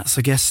 And that's,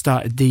 I guess,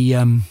 started the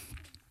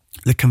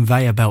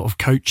conveyor belt of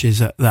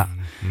coaches at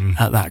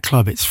that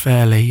club. It's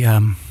fairly...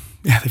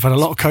 they've had a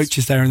lot of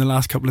coaches there in the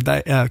last couple of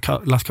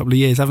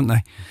years, haven't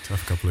they?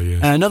 Tough couple of years.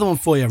 Another one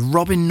for you,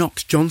 Robin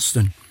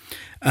Knox-Johnston.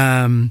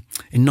 In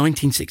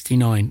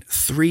 1969,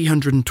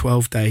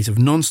 312 days of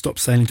non-stop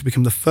sailing to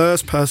become the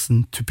first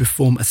person to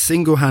perform a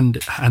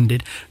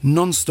single-handed,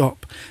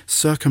 non-stop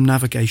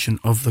circumnavigation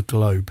of the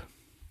globe.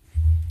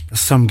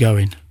 There's some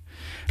going.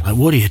 Like,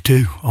 what do you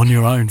do on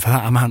your own for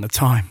that amount of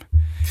time?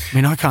 I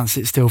mean, I can't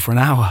sit still for an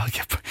hour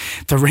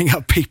to ring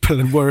up people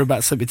and worry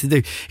about something to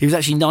do. He was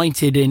actually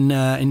knighted in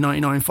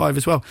 1995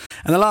 as well.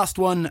 And the last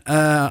one,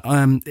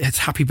 it's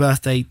happy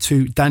birthday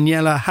to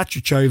Daniela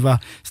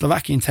Hatrichova,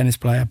 Slovakian tennis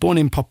player, born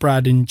in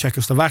Poprad in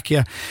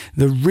Czechoslovakia.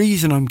 The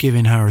reason I'm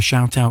giving her a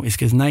shout out is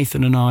because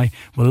Nathan and I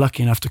were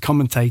lucky enough to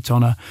commentate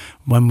on her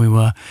when we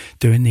were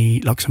doing the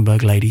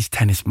Luxembourg Ladies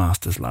Tennis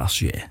Masters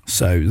last year.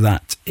 So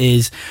that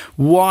is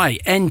why.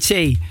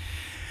 NT.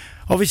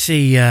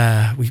 Obviously,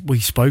 we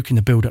spoke in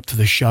the build-up to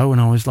the show, and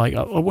I was like,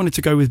 I wanted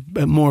to go with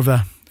more of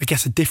a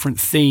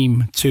different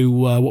theme to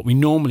what we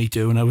normally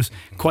do, and I was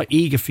quite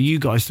eager for you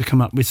guys to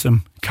come up with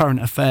some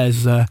current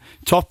affairs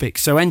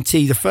topics. So,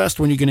 NT, the first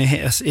one you're going to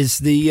hit us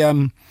is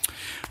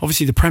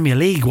obviously the Premier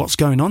League. What's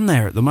going on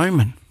there at the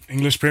moment?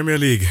 English Premier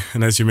League,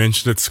 and as you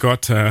mentioned it,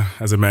 Scott,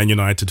 as a Man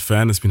United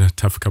fan, it's been a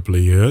tough couple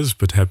of years,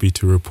 but happy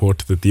to report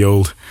that the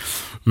old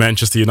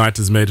Manchester United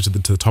has made it to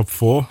the top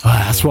four.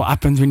 That's what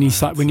happens when you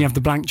have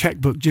the blank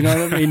checkbook. Do you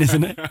know what I mean?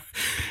 Isn't it?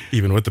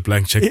 Even with the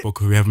blank checkbook,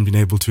 we haven't been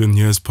able to in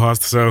years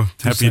past. So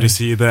happy to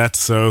see that.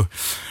 So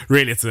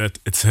really, it's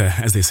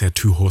as they say, a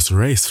two-horse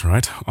race,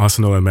 right?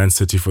 Arsenal and Man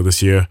City for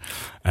this year.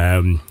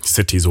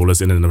 City's always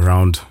in and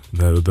around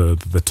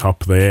the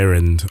top there,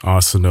 and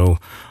Arsenal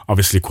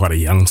obviously quite a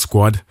young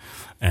squad.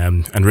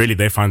 And really,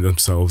 they're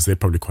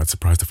probably quite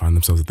surprised to find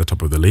themselves at the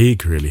top of the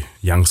league, really.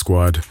 Young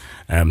squad,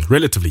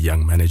 relatively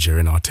young manager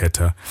in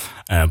Arteta,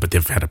 but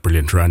they've had a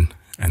brilliant run.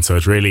 And so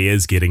it really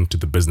is getting to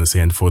the business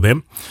end for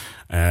them.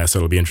 So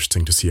it'll be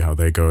interesting to see how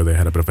they go. They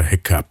had a bit of a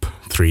hiccup,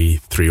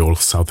 3-3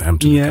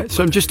 Southampton. Yeah,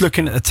 so I'm just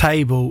looking at the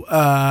table.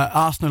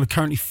 Arsenal are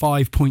currently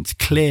 5 points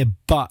clear,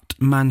 but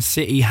Man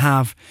City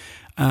have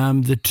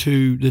the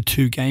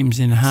two games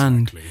in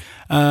hand. Exactly.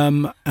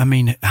 I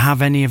mean,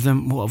 have any of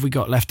them? What have we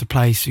got left to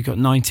play? So we've got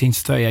 19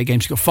 to 38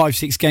 games. We've got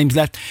 5-6 games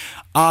left.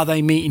 Are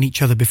they meeting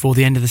each other before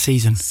the end of the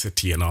season?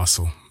 City and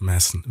Arsenal,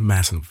 massive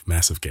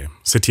game.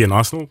 City and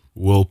Arsenal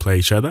will play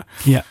each other.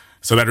 Yeah.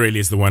 So that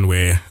really is the one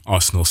where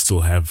Arsenal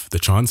still have the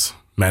chance.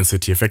 Man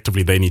City,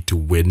 effectively, they need to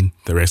win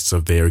the rest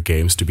of their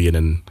games to be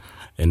in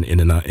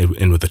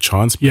with a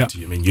chance. But,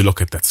 yeah. I mean, you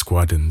look at that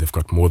squad and they've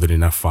got more than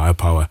enough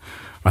firepower.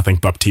 I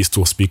think Baptiste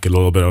will speak a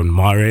little bit on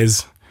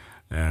Mahrez.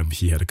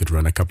 He had a good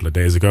run a couple of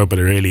days ago, but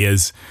it really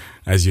is,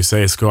 as you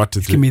say, Scott.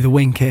 Give me the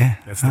wink here.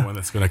 That's the one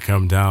that's going to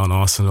come down.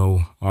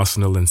 Arsenal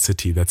and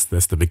City. That's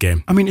the big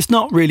game. I mean, it's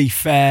not really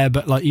fair,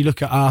 but like you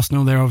look at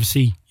Arsenal, they're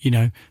obviously,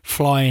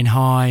 flying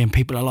high, and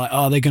people are like,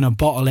 oh, they're going to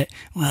bottle it.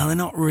 Well, they're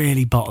not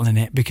really bottling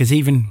it, because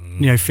even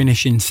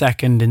finishing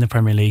second in the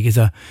Premier League is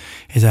a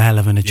hell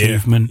of an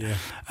achievement.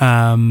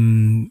 Yeah.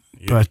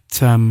 But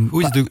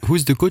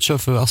who's the coach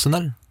of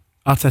Arsenal?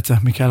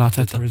 Arteta, Mikel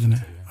Arteta, isn't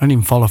it? I don't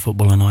even follow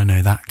football and I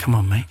know that. Come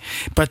on, mate.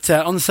 But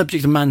on the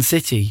subject of Man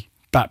City,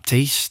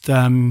 Baptiste,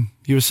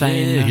 you were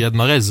saying... Riyad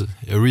Mahrez.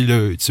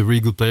 It's a really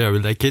good player. I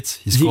really like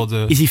it. Is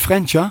he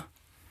French, huh?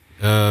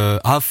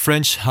 Half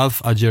French,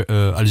 half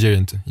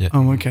Algerian. Yeah.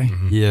 Oh, okay.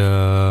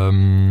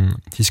 Mm-hmm.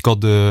 He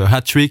scored a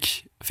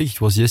hat-trick, I think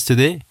it was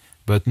yesterday,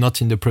 but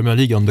not in the Premier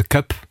League, on the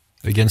Cup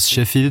against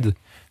Sheffield,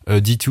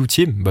 a D2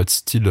 team, but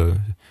still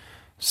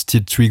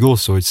 3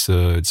 goals, so it's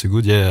a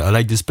good. Yeah, I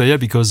like this player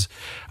because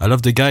I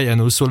love the guy,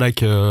 and also like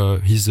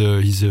his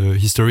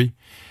history.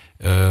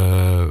 They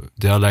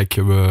are like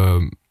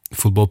a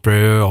football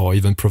player or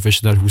even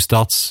professional who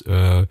starts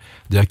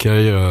their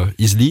career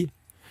easily,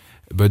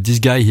 but this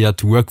guy, he had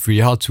to work very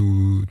hard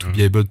to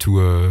be able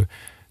to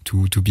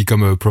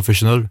become a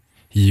professional.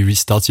 He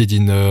restarted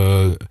in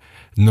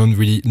not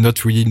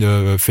really in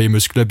a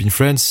famous club in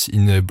France,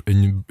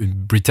 in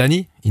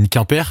Brittany, in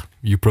Quimper.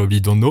 You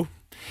probably don't know.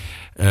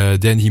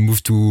 Then he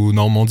moved to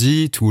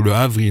Normandy, to Le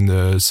Havre in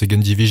the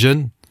second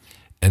division.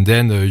 And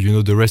then,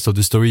 the rest of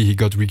the story, he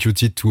got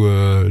recruited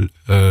to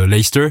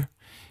Leicester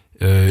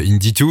in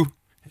D2.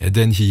 And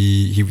then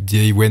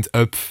he went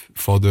up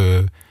for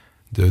the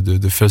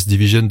first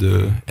division,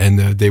 and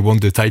they won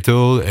the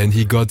title. And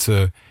he got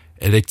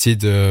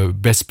elected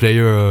best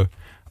player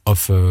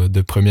of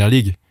the Premier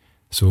League.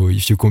 So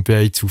if you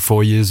compare it to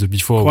 4 years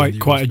before,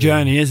 quite a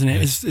journey, isn't it?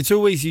 Yeah. It's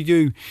always you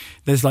do.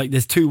 There's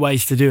 2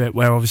 ways to do it.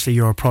 Where obviously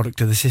you're a product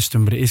of the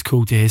system, but it is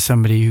cool to hear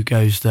somebody who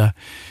goes takes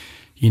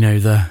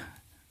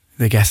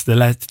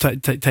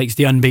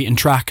the unbeaten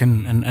track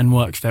and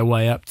works their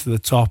way up to the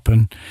top,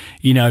 and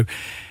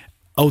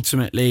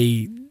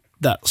ultimately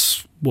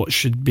that's what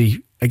should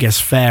be, I guess,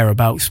 fair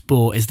about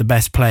sport. Is the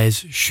best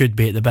players should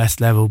be at the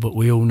best level, but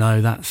we all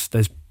know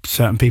there's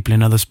certain people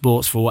in other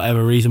sports, for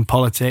whatever reason,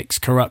 politics,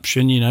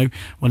 corruption,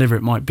 whatever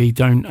it might be,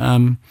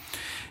 don't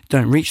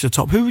reach the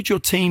top. Who would your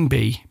team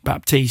be,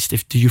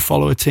 Baptiste? Do you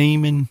follow a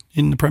team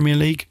in the Premier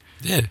League?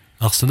 Yeah,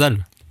 Arsenal.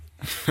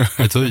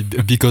 I told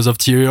you, because of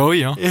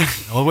Thierry, huh? Yeah.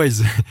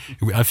 Always.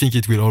 I think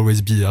it will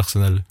always be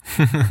Arsenal.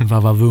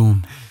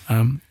 Va-va-voom.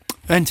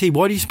 NT,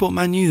 why do you support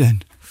Man U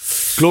then?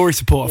 Glory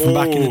supporter from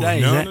back in the day,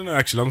 No,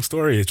 actually, long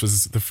story. It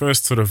was the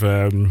first sort of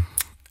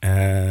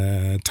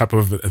type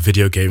of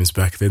video games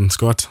back then,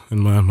 Scott,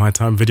 in my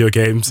time, video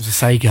games. It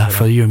was a Sega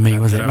for you and me,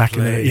 was it, back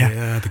in the day?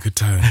 Yeah, the good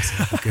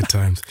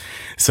times.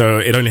 So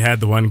it only had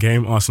the one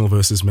game, Arsenal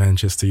versus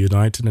Manchester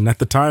United, and at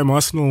the time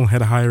Arsenal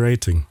had a high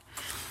rating,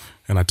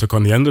 and I took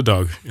on the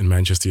underdog in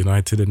Manchester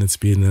United, and it's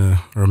been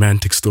a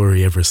romantic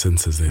story ever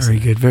since, as they say.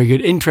 Very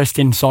good.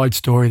 Interesting side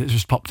story that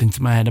just popped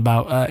into my head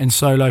about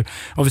Ntsolo.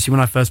 Obviously, when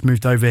I first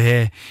moved over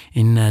here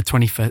in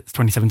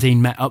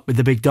 2017, met up with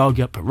the big dog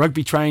up at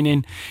rugby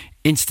training,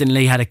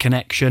 instantly had a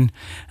connection,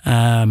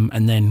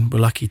 and then we're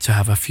lucky to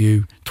have a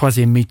few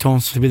troisième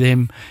mi-temps with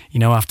him,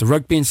 after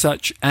rugby and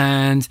such,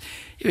 and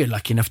we were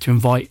lucky enough to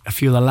invite a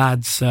few of the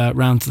lads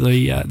round to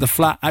the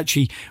flat.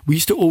 Actually, we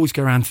used to always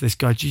go around to this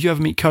guy. Did you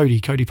ever meet Cody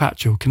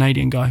Patchell,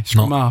 Canadian guy,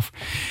 scrum half,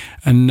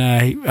 and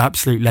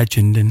absolute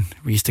legend, and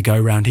we used to go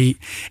around.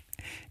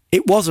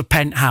 It was a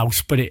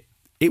penthouse, but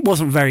it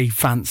wasn't very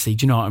fancy,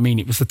 do you know what I mean?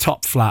 It was the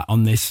top flat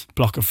on this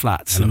block of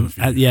flats.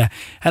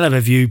 Hell of a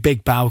view,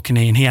 big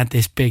balcony, and he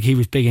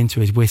was big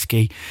into his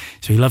whiskey,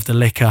 so he loved the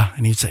liquor,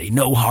 and he'd say,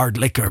 no hard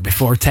liquor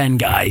before 10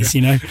 guys,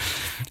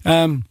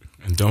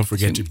 And don't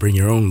forget to bring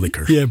your own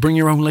liquor. Yeah, bring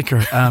your own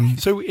liquor.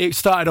 So it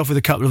started off with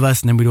a couple of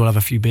us, and then we'd all have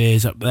a few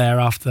beers up there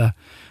after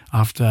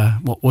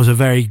what was a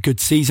very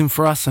good season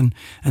for us, and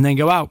then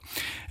go out.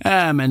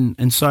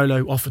 And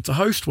Solo offered to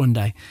host one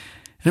day.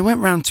 And I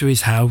went round to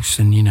his house,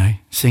 and,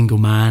 single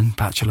man,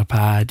 bachelor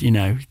pad, he's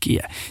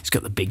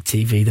got the big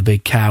TV, the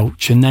big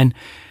couch, and then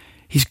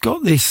he's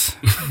got this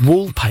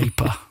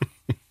wallpaper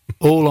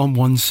all on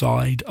one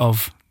side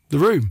of the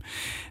room.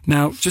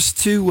 Now, just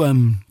to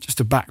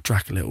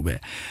backtrack a little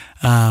bit,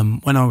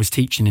 when I was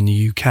teaching in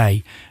the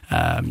UK,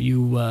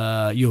 you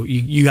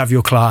have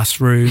your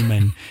classroom,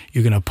 and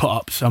you're going to put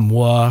up some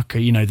work,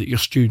 that your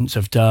students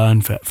have done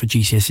for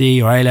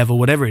GCSE or A-level,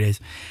 whatever it is,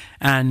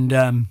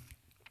 and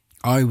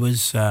I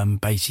was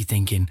basically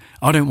thinking,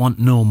 I don't want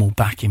normal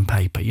backing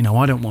paper.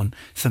 I don't want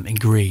something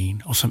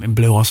green or something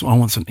blue. I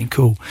want something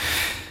cool.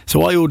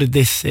 So I ordered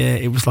this.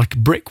 It was like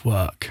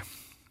brickwork.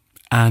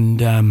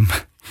 And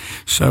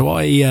so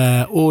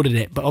I ordered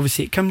it. But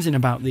obviously it comes in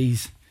about they're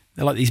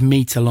like these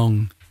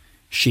metre-long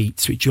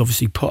sheets, which you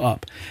obviously put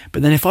up.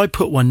 But then if I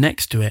put one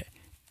next to it,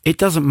 it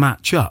doesn't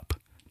match up,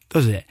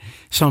 does it?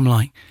 So I'm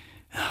like,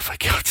 oh, for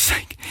God's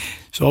sake.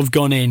 So I've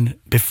gone in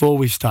before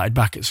we've started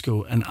back at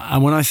school, and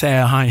when I say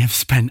I have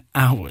spent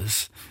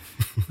hours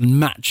and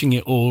matching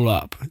it all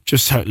up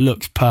just so it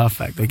looks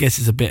perfect. I guess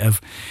it's a bit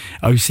of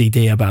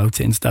OCD about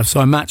it and stuff. So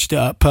I matched it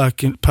up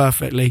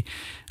perfectly.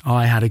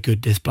 I had a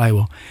good display.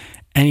 Well,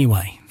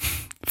 anyway,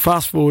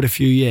 fast forward a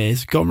few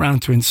years, got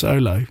round to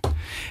Ntsolo.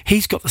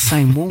 He's got the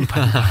same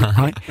wallpaper,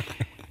 right?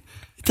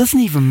 It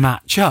doesn't even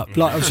match up.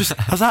 Like I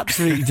was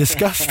absolutely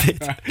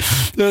disgusted. I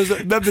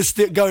remember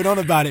going on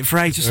about it for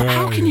ages. Like,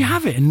 how can you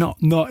have it and not?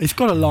 It's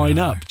got to line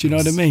up. Do you know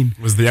what I mean?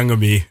 It was the younger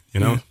me,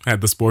 I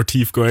had the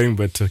sportif going,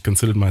 but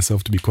considered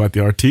myself to be quite the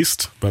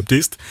artiste,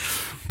 Baptiste.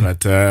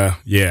 But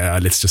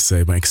let's just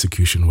say my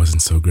execution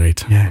wasn't so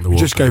great. Yeah,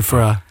 just go for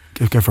a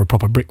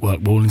proper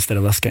brickwork wall instead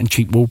of us getting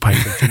cheap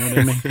wallpaper. Do you know what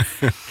I mean?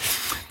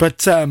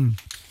 But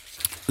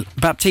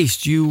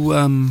Baptiste, you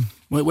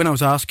when I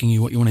was asking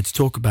you what you wanted to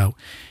talk about.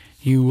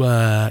 You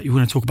want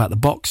to talk about the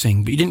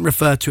boxing, but you didn't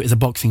refer to it as a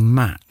boxing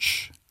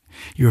match.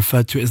 You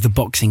referred to it as the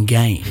boxing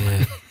game.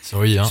 Yeah.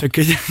 Sorry, So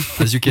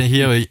as you can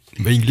hear,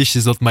 my English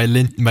is not my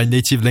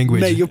native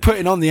language. Mate, you're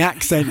putting on the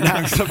accent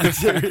now, something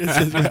serious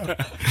as well.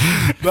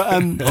 But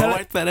all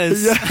right, that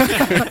is.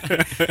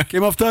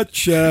 Game off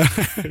touch.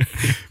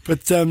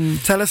 But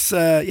tell us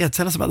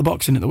about the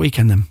boxing at the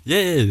weekend then.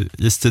 Yeah.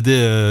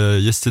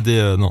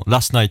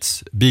 Last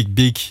night,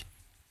 big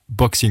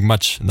boxing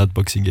match, not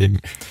boxing game.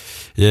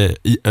 Yeah,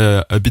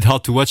 a bit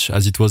hard to watch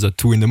as it was at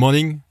 2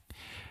 a.m.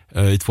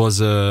 It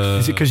was.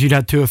 Is it because you'd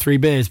had 2 or 3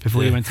 beers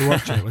before you went to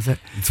watch it? Was it?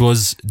 It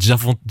was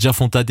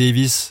Gervonta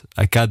Davis,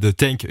 aka the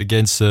tank,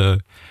 against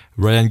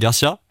Ryan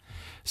Garcia.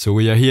 So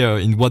we are here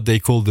in what they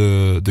call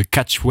the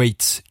catch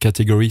weight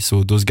category.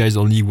 So those guys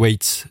only weigh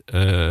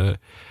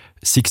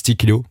 60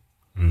 kilo.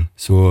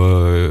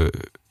 So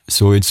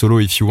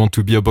Ntsolo, if you want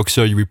to be a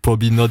boxer, you will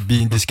probably not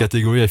be in this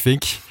category, I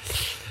think.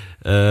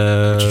 What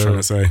are you trying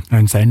to say? I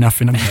don't say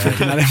nothing. I'm just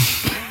looking at him.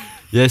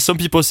 Yeah, some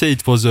people say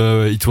it was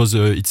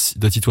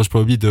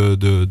probably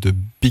the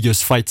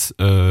biggest fight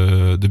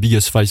of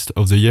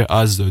the year,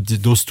 as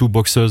those two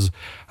boxers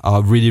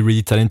are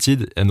really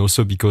talented, and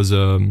also because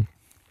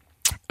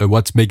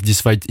what makes this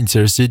fight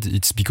interesting,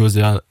 it's because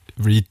they are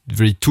really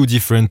very two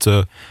different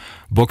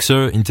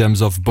boxers in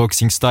terms of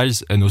boxing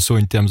styles and also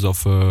in terms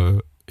of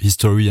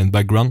history and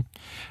background.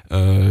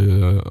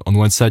 On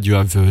one side, you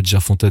have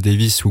Gervonta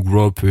Davis, who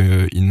grew up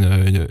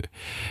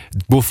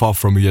both are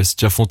from US.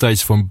 Gervonta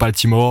is from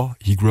Baltimore.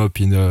 He grew up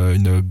in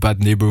a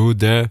bad neighborhood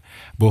there.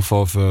 Both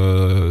of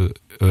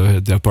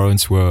their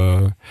parents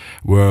were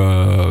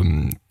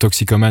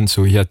toxicomans,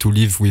 so he had to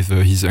live with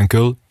his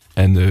uncle,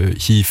 and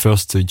he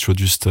first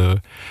introduced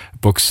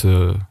box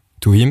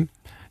to him,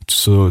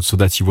 so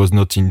that he was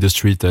not in the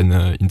street and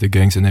in the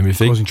gangs and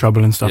everything, causing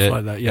trouble and stuff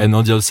like that. Yeah. And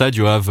on the other side,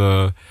 you have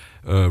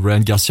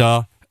Ryan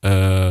Garcia,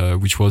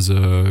 which was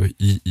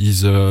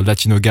he's a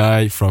Latino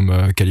guy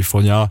from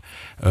California,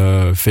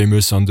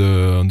 famous on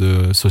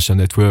the social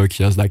network.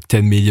 He has like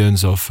 10 million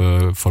of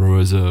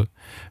followers on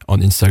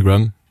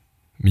Instagram.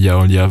 Me, I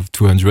only have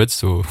 200,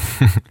 so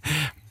a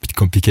bit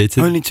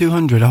complicated. Only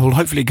 200. Oh, well,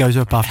 hopefully it goes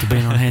up after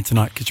being on here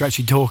tonight, because you're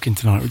actually talking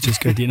tonight, which is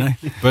good, you know.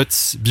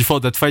 But before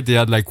that fight, they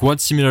had like one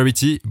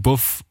similarity.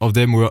 Both of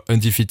them were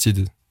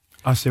undefeated.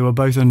 I see. We're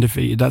both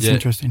undefeated. That's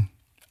interesting.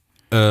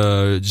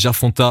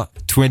 Gervonta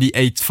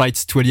 28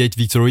 fights, 28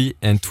 victory,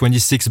 and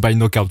 26 by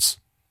knockouts.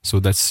 So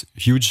that's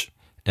huge.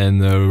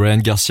 And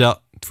Ryan Garcia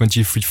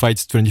 23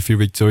 fights, 23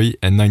 victory,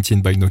 and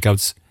 19 by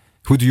knockouts.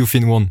 Who do you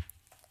think won?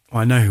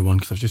 Well, I know who won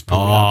because I've just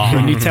pulled it up.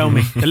 When you tell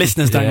me, the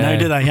listeners don't know,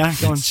 do they? Yeah,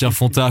 go on.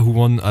 Gervonta, who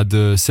won at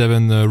the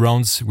 7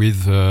 rounds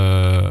with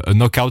a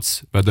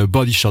knockout, but a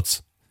body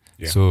shot.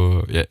 Yeah.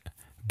 So yeah,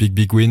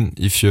 big win.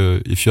 If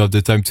you have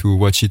the time to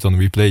watch it on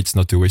replay, it's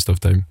not a waste of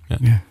time.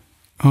 Yeah.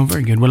 Oh,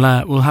 very good. We'll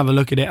have a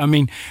look at it. I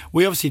mean,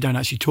 we obviously don't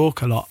actually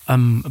talk a lot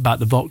about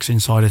the boxing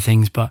side of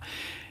things, but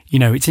you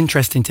know, it's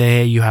interesting to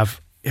hear you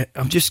have.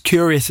 I'm just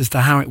curious as to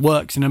how it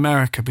works in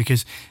America,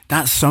 because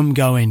that's some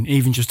going,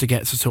 even just to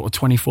get to sort of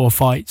 24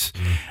 fights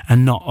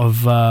and not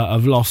have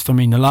lost. I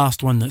mean, the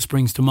last one that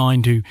springs to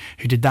mind who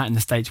did that in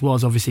the States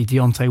was obviously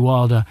Deontay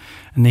Wilder,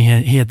 and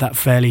he had that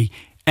fairly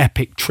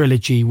epic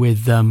trilogy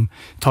with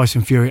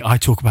Tyson Fury. I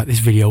talk about this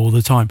video all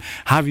the time.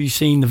 Have you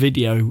seen the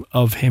video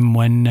of him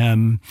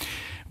when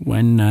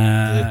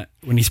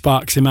he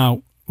sparks him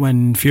out?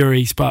 When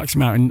Fury sparks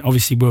him out, and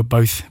obviously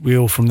we're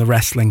all from the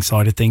wrestling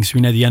side of things, so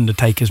we know the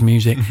Undertaker's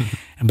music,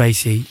 and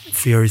basically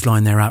Fury's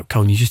lying there out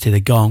cold, and you just hear the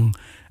gong,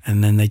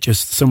 and then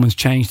someone's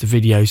changed the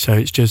video, so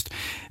it's just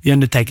the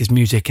Undertaker's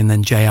music, and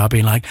then JR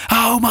being like,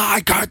 "Oh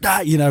my God,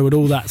 that," you know, and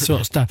all that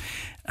sort of stuff.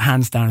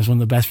 Hands down is one of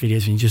the best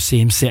videos, and you just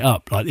see him sit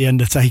up like the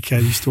Undertaker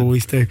used to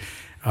always do.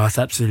 Oh, it's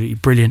absolutely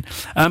brilliant.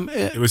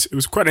 It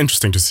was quite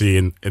interesting to see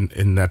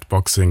in that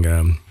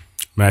boxing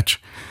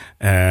match.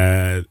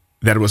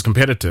 that it was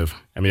competitive.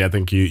 I mean, I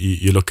think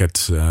you look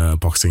at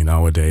boxing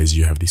nowadays,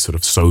 you have these sort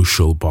of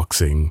social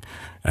boxing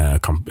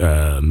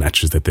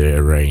matches that they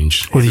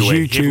arrange. Well, these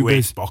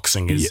YouTubers,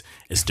 boxing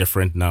is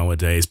different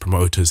nowadays.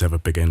 Promoters have a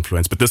big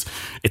influence, but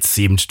it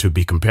seemed to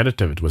be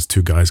competitive. It was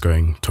two guys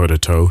going toe to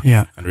toe,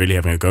 and really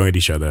having a go at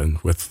each other, and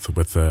with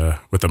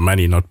the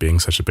money not being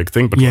such a big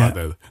thing, but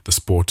rather the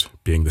sport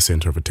being the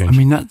center of attention. I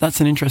mean,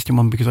 that's an interesting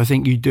one, because I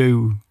think you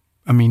do.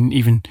 I mean,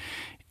 even.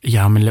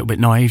 Yeah, I'm a little bit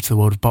naive to the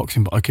world of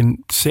boxing, but I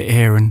can sit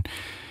here and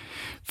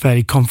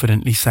fairly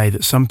confidently say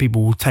that some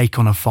people will take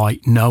on a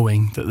fight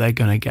knowing that they're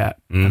going to get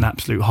an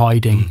absolute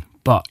hiding.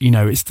 But, you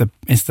know, it's the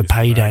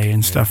payday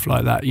and stuff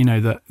like that, you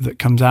know, that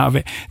comes out of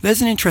it.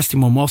 There's an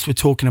interesting one whilst we're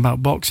talking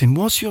about boxing.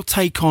 What's your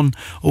take on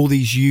all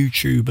these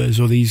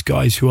YouTubers or these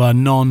guys who are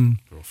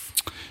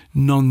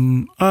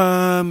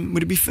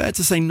would it be fair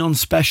to say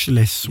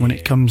non-specialists when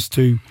it comes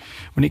to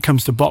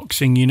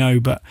boxing, you know,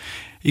 but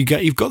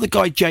you've got the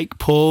guy Jake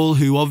Paul,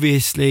 who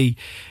obviously,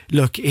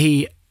 look,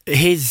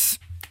 his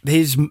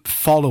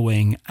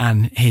following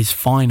and his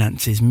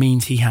finances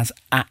means he has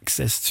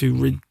access to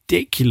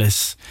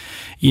ridiculous,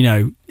 you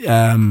know,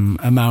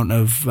 amount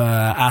of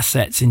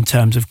assets in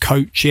terms of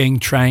coaching,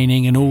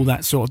 training, and all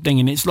that sort of thing.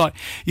 And it's like,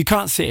 you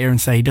can't sit here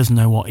and say he doesn't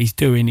know what he's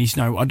doing.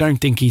 I don't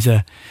think he's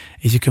a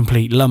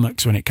complete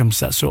lummox when it comes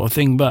to that sort of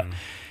thing. But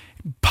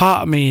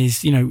part of me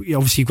is, you know,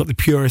 obviously you've got the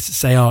purists that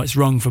say, oh, it's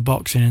wrong for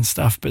boxing and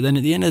stuff. But then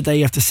at the end of the day,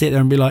 you have to sit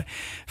there and be like,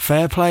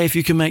 fair play if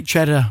you can make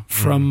cheddar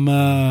from,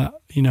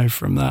 you know,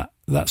 from that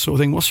sort of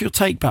thing. What's your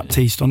take,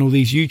 Baptiste, on all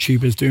these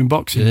YouTubers doing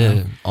boxing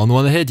now? On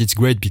one hand, it's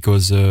great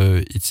because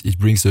it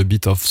brings a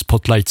bit of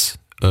spotlight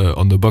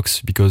on the box,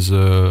 because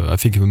I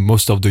think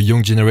most of the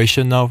young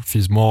generation now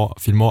feel more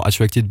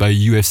attracted by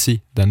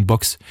UFC than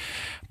box.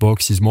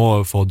 Box is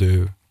more for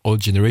the old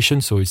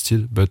generation, so it's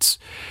still, but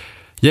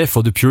yeah,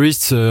 for the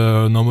purists,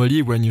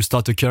 normally when you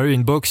start a career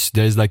in box,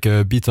 there is like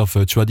a bit of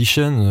a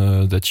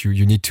tradition that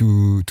you need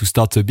to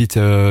start a bit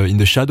in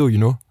the shadow, you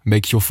know,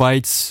 make your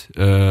fights,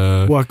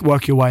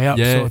 work your way up,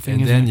 sort of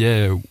thing. And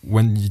then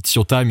when it's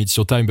your time,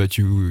 but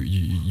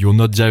you're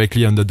not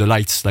directly under the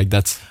lights like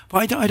that.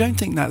 But I don't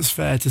think that's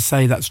fair to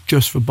say that's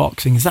just for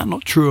boxing. Is that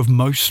not true of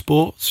most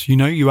sports? You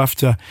know, you have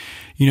to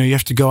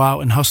go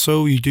out and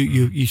hustle.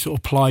 You sort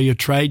of ply your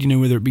trade, you know,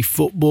 whether it be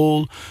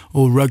football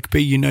or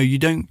rugby. You know, you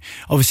don't.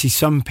 Obviously,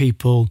 some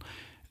people,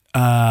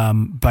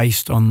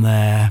 based on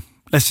their,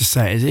 let's just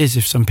say it is,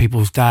 if some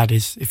people's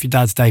if your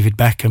dad's David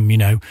Beckham, you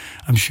know,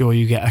 I'm sure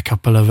you get a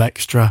couple of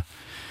extra,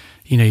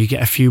 you know, you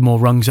get a few more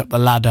rungs up the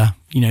ladder,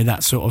 you know,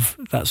 that sort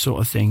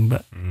of thing.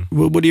 But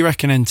what do you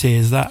reckon, NT?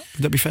 Would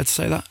that be fair to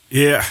say that?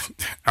 Yeah,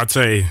 I'd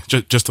say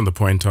just on the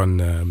point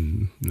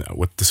on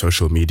with the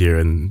social media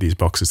and these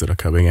boxes that are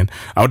coming in,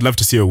 I would love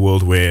to see a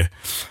world where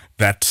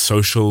that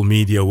social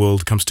media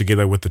world comes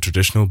together with the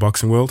traditional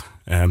boxing world.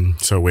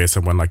 So where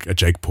someone like a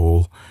Jake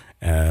Paul,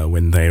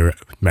 when they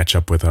match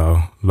up with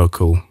our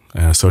local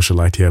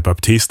socialite here,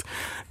 Baptiste,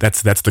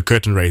 that's the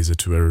curtain raiser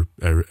to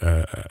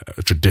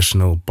a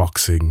traditional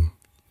boxing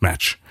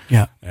match.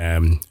 Yeah.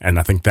 And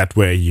I think that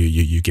way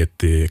you get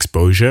the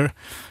exposure.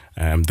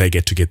 They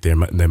get to get their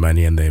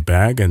money in their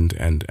bag, and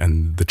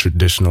the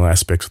traditional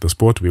aspects of the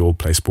sport. We all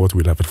play sport.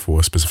 We love it for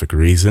a specific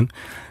reason,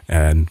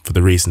 and for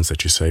the reasons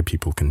that you say, you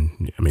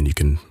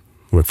can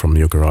work from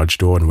your garage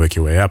door and work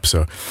your way up.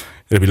 So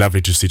it'd be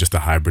lovely to see just a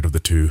hybrid of the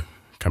two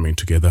coming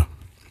together.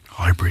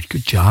 Hybrid,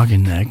 good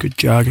jargon there. Good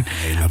jargon.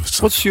 Yeah,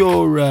 What's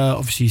your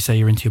obviously you say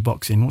you're into your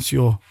boxing. What's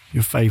your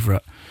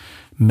favourite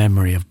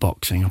memory of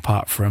boxing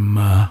apart from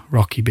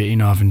Rocky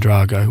beating Ivan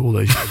Drago, all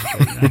those guys,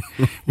 you know?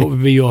 What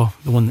would be the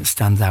one that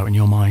stands out in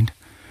your mind?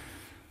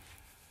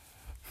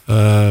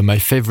 My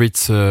favourite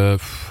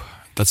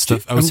that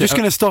stuff. I'm just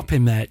going to stop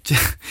him there. Do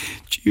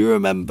you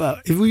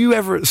remember, were you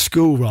ever at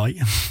school, right,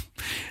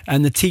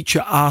 and the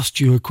teacher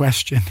asked you a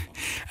question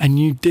and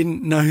you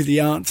didn't know the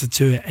answer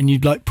to it, and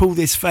you'd like pull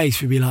this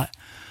face, you'd be like,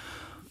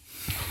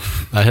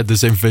 I had the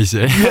same face,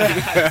 yeah.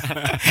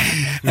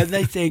 And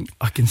they think,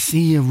 I can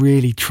see you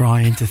really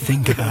trying to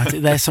think about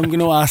it there, so I'm going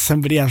to ask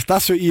somebody else.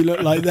 That's what you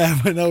look like there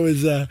when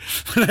I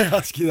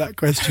asked you that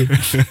question.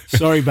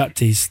 Sorry,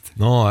 Baptiste.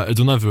 No, I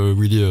don't have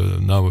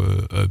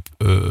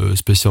a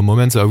special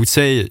moment. I would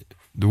say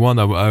the one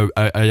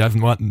I have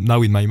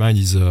now in my mind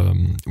is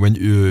when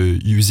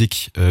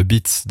Usyk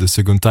beat the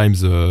second time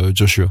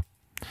Joshua.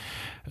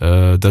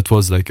 That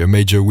was like a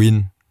major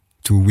win,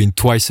 to win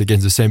twice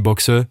against the same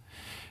boxer.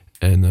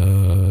 And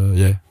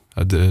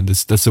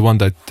that's the one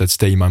that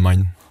stay in my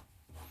mind.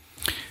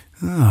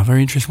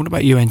 Very interesting. What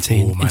about you, NT,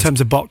 in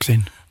terms of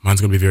boxing?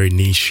 Mine's going to be very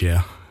niche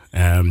here.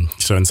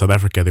 So in South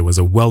Africa, there was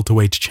a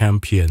welterweight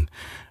champion,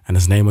 and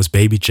his name was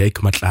Baby Jake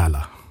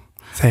Matlala.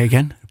 Say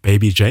again?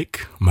 Baby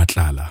Jake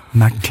Matlala.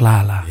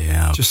 Matlala.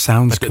 Yeah. Just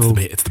sounds cool.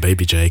 It's the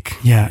Baby Jake.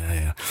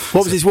 Yeah.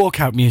 What was his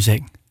walkout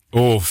music?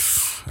 Oh,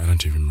 I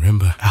don't even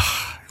remember.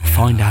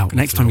 Find out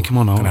next time you come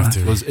on. Gonna have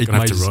to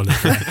roll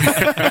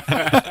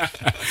it.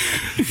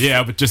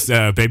 Yeah, but just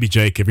Baby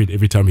Jake.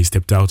 Every time he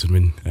stepped out and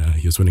when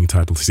he was winning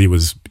titles, he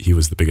was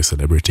the biggest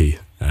celebrity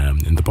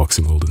in the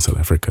boxing world in South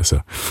Africa.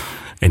 So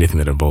anything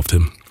that involved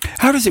him.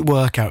 How does it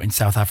work out in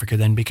South Africa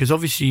then? Because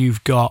obviously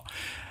you've got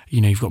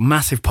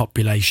massive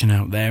population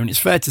out there, and it's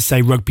fair to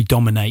say rugby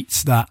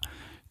dominates that.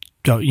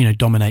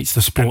 Dominates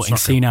the sporting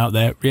scene out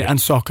there, and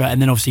soccer, and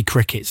then obviously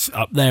cricket's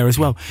up there as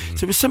well.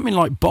 So with something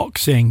like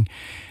boxing,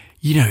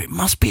 it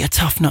must be a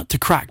tough nut to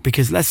crack,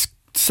 because let's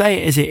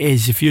say it as it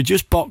is, if you're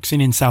just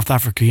boxing in South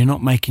Africa, you're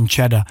not making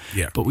cheddar.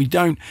 Yeah. But we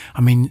don't,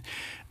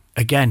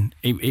 again,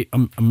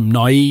 I'm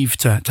naive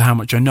to how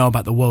much I know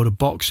about the world of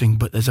boxing,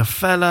 but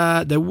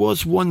there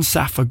was one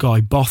Safa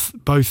guy, Botha,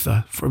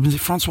 was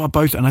it Francois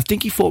Botha? And I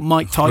think he fought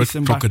Mike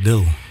Tyson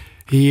Crocodile.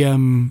 He,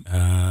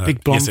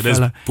 big blonde yes, it is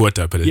fella.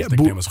 Botha, but his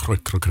nickname was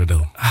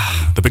Crocodile.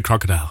 The big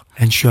crocodile.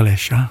 And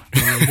Schulish, huh?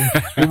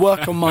 We'll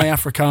work on my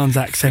Afrikaans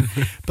accent.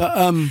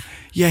 But,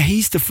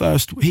 he's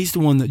the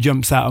one that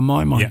jumps out of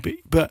my mind.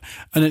 Yeah.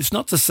 And it's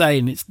not to say,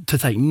 and it's to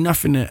take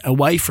nothing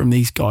away from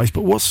these guys,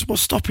 but what's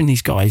stopping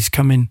these guys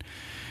coming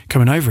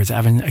over? Is it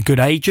having a good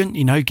agent,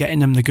 getting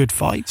them the good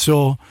fights,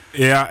 or?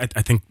 Yeah,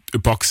 I think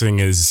boxing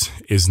is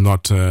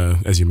not,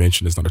 as you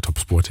mentioned, is not a top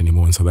sport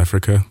anymore in South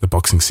Africa. The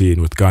boxing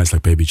scene with guys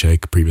like Baby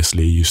Jake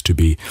previously used to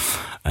be,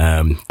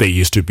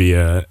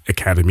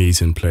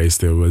 academies in place.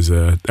 There was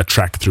a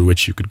track through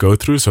which you could go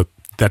through, so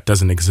that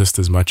doesn't exist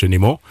as much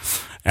anymore.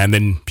 And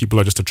then people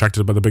are just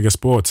attracted by the bigger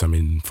sports. I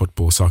mean,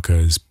 football, soccer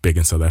is big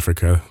in South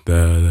Africa.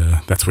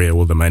 That's where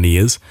all the money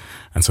is,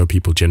 and so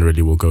people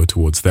generally will go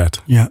towards that.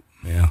 Yeah.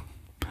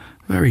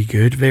 Very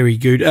good, very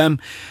good.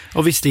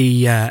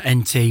 Obviously,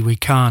 NT, we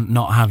can't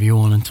not have you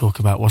on and talk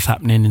about what's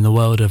happening in the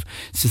world of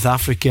South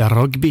Africa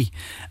rugby.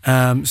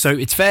 So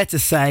it's fair to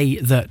say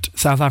that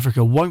South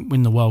Africa won't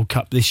win the World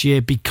Cup this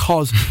year,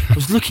 because I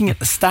was looking at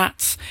the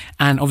stats,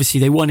 and obviously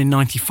they won in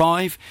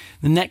 95.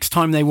 The next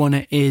time they won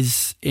it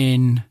is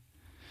in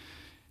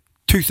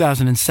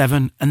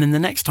 2007, and then the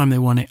next time they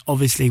won it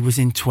obviously was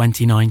in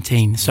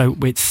 2019. So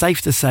it's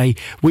safe to say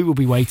we will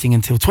be waiting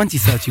until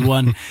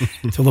 2031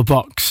 till the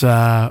Boks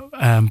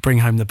bring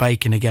home the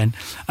bacon again.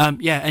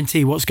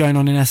 NT, what's going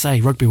on in SA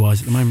rugby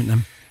wise at the moment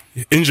then?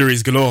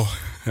 Injuries galore.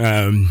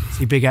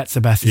 See, Big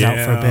Etzebeth is out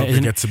for a bit,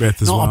 isn't it?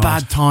 Etzebeth not a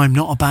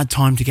bad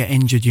time to get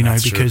injured,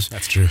 because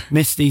that's true.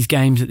 Miss these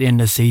games at the end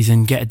of the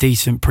season, get a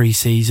decent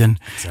pre-season.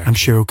 Exactly. I'm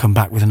sure he'll come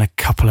back with a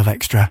couple of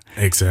extra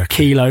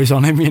kilos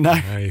on him,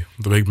 Hey,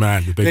 the big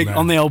man, man.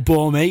 On the old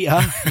ball meat,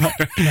 huh?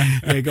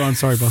 Yeah, go on,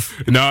 sorry, boss.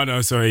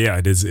 No, so yeah,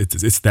 it is.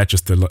 It's that,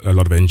 just a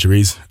lot of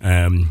injuries.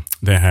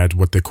 They had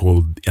what they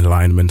call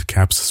alignment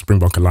caps,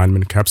 Springbok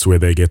alignment caps, where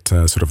they get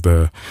sort of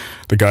the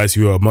guys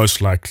who are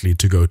most likely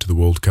to go to the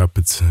World Cup.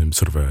 It's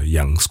sort of a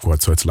young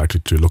squad, so it's likely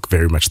to look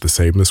very much the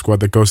same, the squad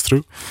that goes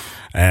through.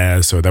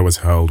 So that was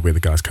held where the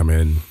guys come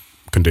in,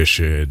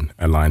 condition,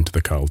 aligned to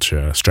the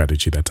culture,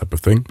 strategy, that type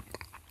of thing.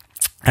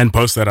 And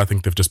post that, I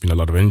think there've just been a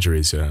lot of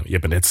injuries.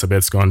 Eben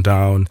Etzebeth's gone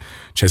down,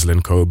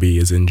 Cheslin Kobe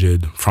is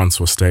injured,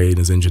 Francois Steyn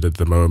is injured at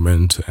the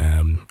moment,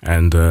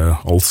 and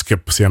old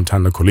skip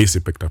Siamtanda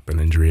Kolisi picked up an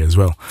injury as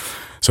well.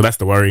 So that's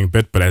the worrying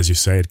bit, but as you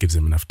say, it gives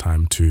him enough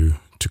time to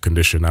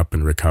condition up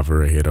and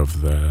recover ahead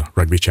of the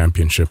rugby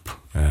championship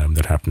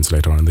that happens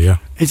later on in the year.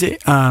 Is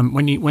it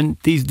when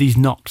these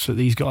knocks that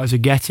these guys are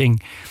getting,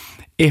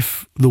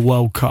 if the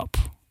World Cup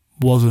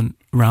wasn't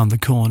around the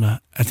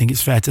corner, I think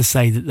it's fair to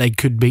say that they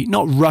could be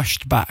not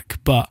rushed back,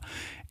 but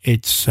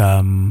it's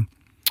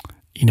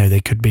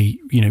they could be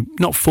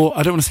not for.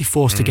 I don't want to say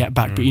forced to get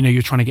back, but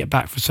you're trying to get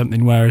back for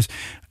something. Whereas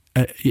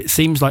it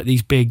seems like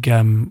these big,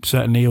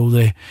 certainly all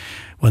the.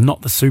 Well,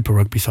 not the Super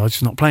Rugby side,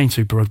 it's not playing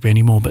Super Rugby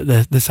anymore, but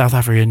the South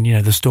African,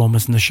 the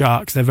Stormers and the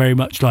Sharks, they're very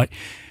much like,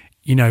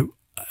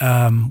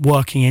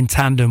 working in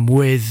tandem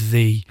with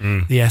the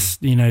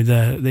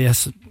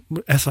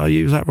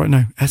SRU, is that right?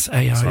 No,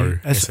 SARU.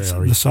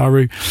 The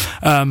SARU.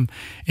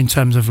 In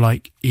terms of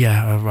like,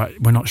 right,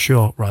 we're not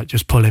sure, right,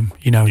 just pull him.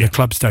 The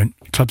clubs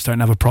don't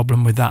have a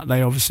problem with that.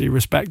 They obviously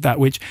respect that,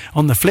 which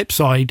on the flip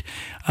side,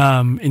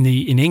 in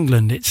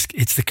England,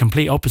 it's the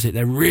complete opposite.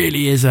 There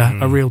really is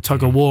a real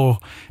tug of war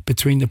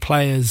between the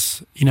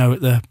players,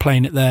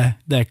 playing at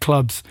their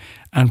clubs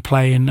and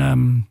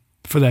playing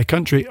for their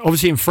country.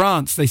 Obviously in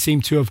France, they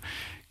seem to have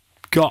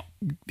got,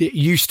 it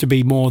used to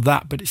be more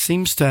that, but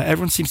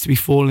everyone seems to be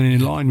falling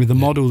in line with the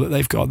model that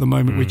they've got at the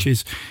moment, which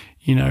is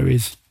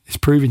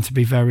proving to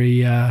be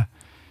very,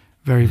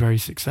 very, very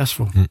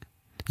successul.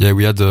 Yeah,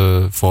 we had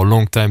for a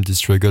long time this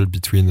struggle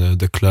between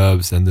the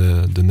clubs and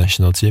the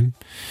national team,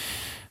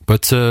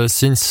 but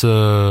since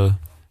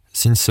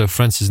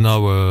France is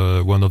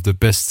now one of the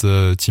best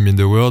team in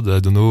the world, I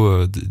don't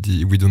know,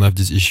 we don't have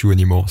this issue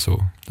anymore,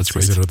 so that's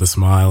great. With a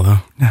smile,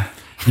 huh?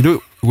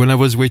 When I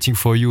was waiting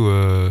for you,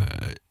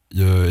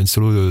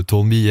 Ntsolo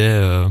told me,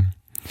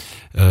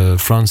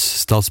 France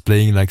starts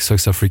playing like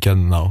South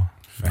African now.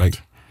 Right.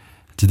 Like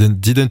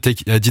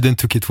didn't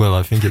took it well.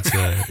 I think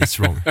it's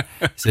wrong.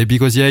 Say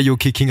because you're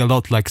kicking a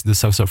lot like the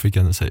South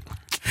African. I say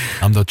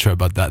I'm not sure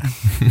about that.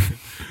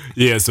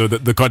 Yeah. So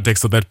the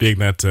context of that being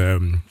that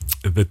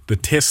the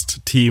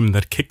test team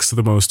that kicks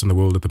the most in the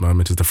world at the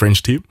moment is the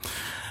French team.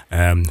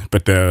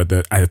 But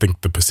I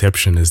think the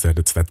perception is that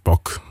it's that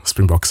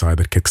Springbok side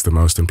that kicks the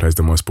most and plays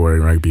the most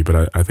boring rugby.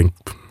 But I think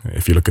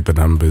if you look at the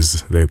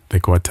numbers, they're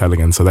quite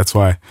telling, and so that's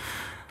why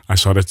I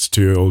shot it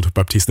to old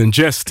Baptiste in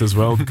jest as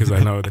well, because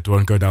I know that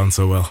won't go down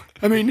so well.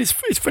 I mean, it's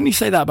funny you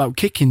say that about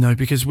kicking though,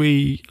 because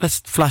let's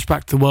flash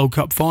back to the World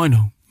Cup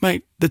final,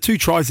 mate. The 2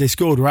 tries they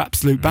scored were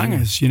absolute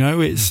bangers. You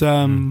know, it's you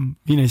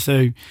know,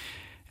 so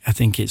I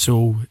think it's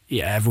all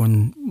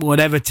everyone,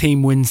 whatever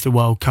team wins the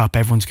World Cup,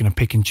 everyone's going to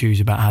pick and choose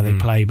about how they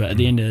play. But at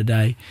the end of the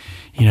day,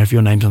 you know, if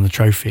your name's on the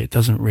trophy, it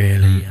doesn't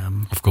really,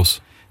 of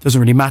course. Doesn't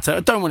really matter.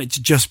 I don't want it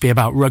to just be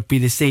about rugby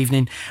this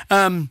evening.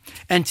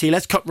 NT,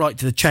 let's cut right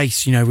to the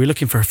chase. You know, we're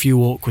looking for a few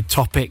awkward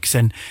topics,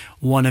 and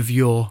one of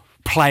your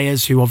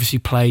players who obviously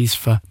plays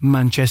for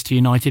Manchester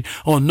United,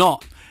 or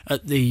not,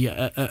 at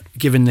the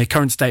given the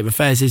current state of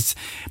affairs, is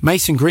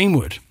Mason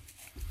Greenwood.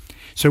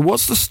 So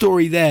what's the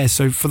story there?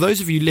 So for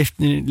those of you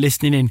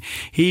listening in,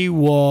 he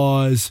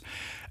was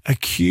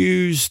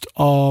accused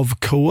of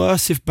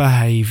coercive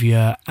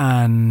behaviour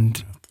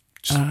and...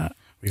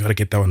 we got to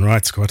get that one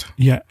right, Scott.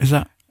 Yeah, is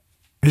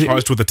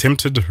charged with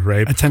attempted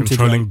rape,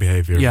 controlling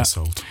behaviour, and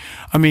assault.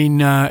 I mean,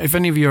 if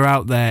any of you are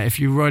out there, if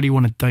you really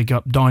want to dig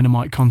up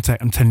dynamite content,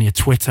 I'm telling you,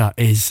 Twitter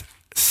is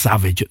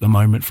savage at the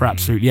moment for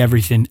absolutely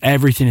everything.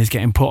 Everything is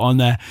getting put on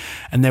there,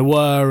 and there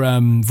were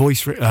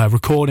voice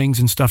recordings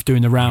and stuff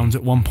doing the rounds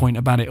at one point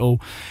about it all.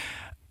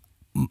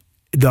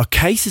 The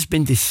case has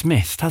been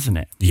dismissed, hasn't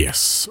it?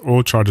 Yes,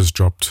 all charges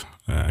dropped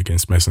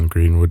against Mason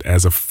Greenwood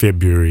as of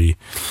February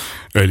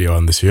earlier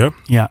on this year.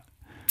 Yeah.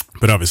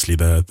 But obviously,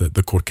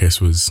 the court case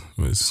has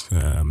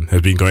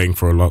been going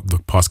for the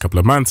past couple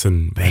of months,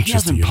 and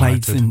Manchester United. He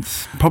hasn't played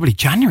since probably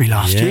January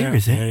last year,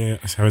 is it? Yeah.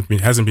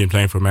 Hasn't been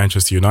playing for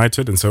Manchester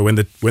United, and so when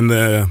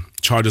the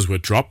charges were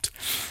dropped,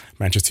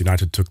 Manchester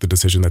United took the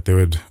decision that they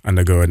would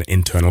undergo an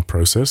internal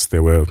process.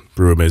 There were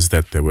rumours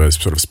that they were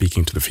sort of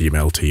speaking to the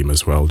female team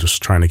as well,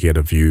 just trying to get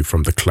a view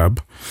from the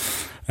club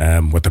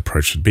what the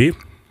approach should be.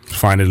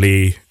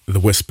 Finally, the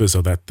whispers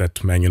are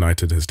that Man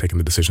United has taken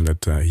the decision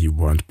that he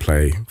won't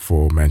play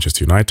for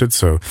Manchester United.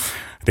 So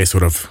they're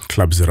sort of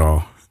clubs that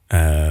are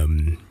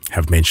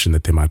have mentioned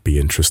that they might be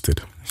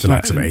interested. The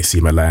likes of AC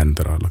Milan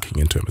that are looking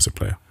into him as a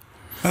player.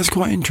 That's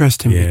quite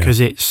interesting because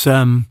it's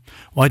well,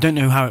 I don't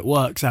know how it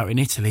works out in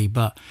Italy,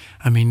 but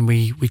I mean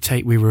we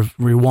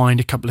rewind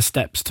a couple of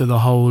steps to the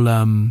whole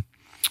the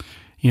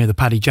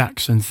Paddy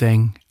Jackson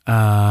thing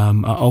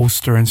at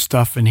Ulster and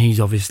stuff, and he's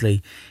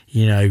obviously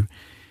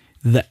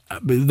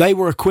they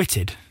were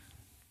acquitted,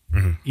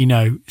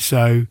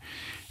 so,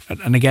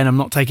 and again, I'm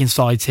not taking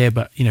sides here,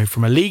 but,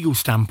 from a legal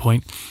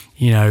standpoint,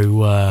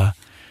 it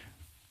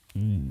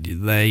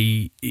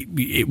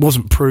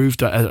wasn't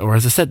proved, or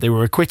as I said, they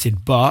were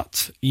acquitted,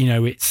 but,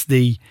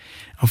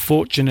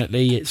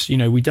 unfortunately, it's,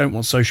 we don't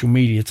want social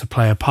media to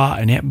play a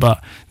part in it,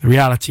 but the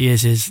reality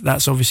is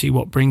that's obviously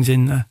what brings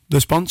in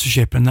the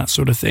sponsorship and that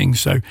sort of thing.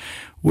 So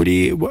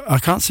I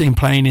can't see him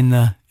playing in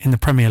the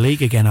Premier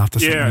League again after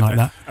something like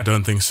that. I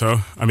don't think so.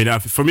 I mean,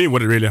 for me,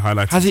 what it really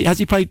highlights... Has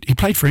he played? He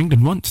played for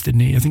England once,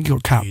 didn't he? I think he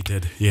got capped. He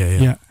did,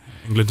 yeah.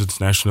 England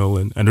international,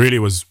 and really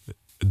was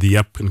the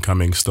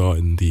up-and-coming star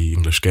in the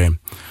English game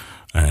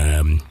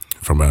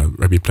from a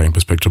rugby playing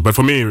perspective. But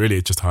for me, really,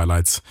 it just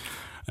highlights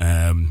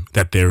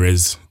that there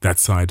is that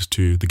side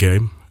to the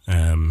game.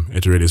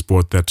 It really has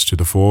brought that to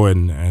the fore,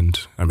 and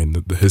I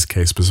mean, his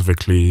case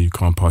specifically, you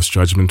can't pass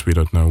judgment. We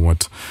don't know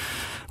what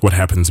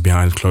happens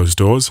behind closed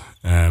doors,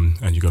 and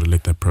you got to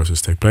let that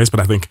process take place. But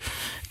I think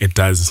it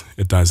does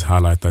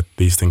highlight that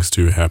these things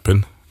do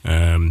happen,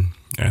 and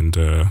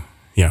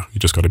you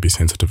just got to be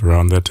sensitive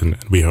around that, and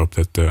we hope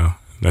that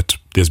that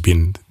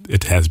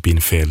it has been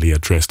fairly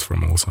addressed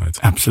from all sides.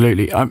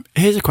 Absolutely.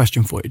 Here's a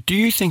question for you: do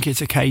you think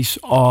it's a case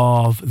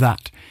of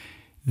that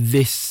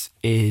these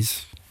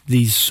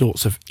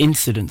sorts of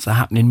incidents are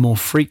happening more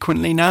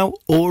frequently now,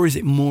 or is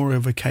it more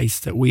of a case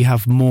that we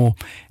have more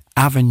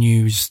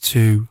avenues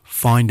to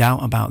find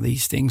out about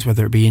these things,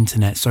 whether it be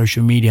internet,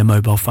 social media,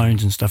 mobile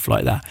phones and stuff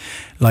like that?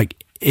 Like,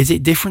 is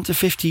it different to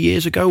 50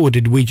 years ago, or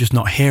did we just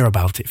not hear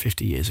about it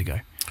 50 years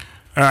ago?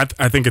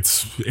 I think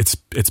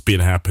it's been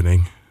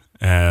happening.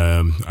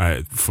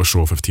 For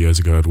sure 50 years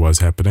ago it was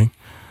happening.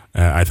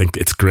 I think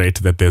it's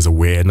great that there's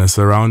awareness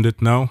around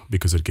it now,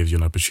 because it gives you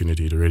an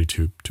opportunity to really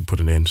to put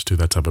an end to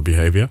that type of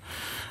behavior.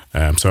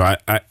 So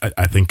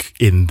I think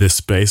in this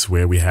space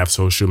where we have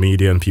social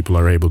media and people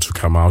are able to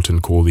come out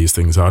and call these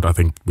things out, I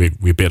think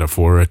we're better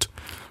for it.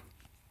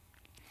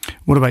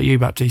 What about you,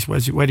 Baptiste?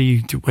 Where do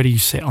you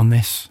sit on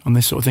this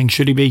sort of thing?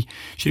 Should he be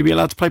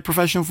allowed to play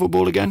professional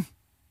football again?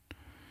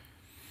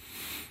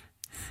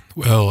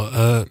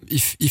 Well,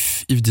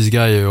 if this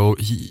guy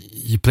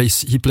he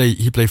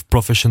plays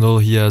professional,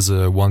 he has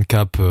one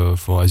cap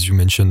for, as you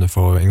mentioned,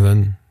 for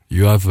England.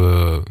 You have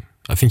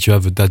I think you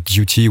have that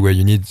duty where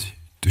you need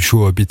to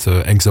show a bit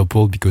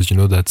example, because you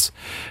know that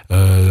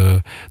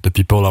the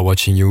people are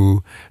watching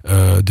you,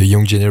 the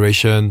young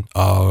generation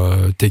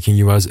are taking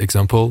you as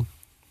example,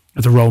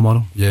 as a role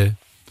model. Yeah,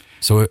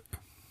 so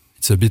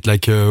It's a bit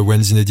like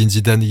when Zinedine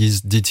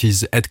Zidane did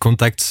his head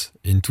contact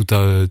in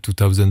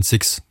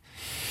 2006.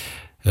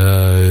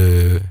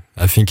 I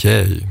think,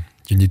 you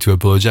need to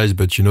apologize,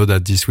 but you know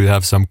that this will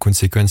have some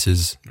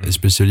consequences,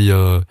 especially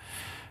on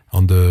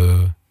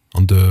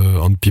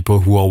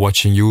people who are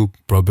watching you.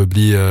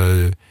 Probably,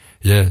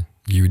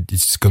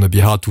 it's gonna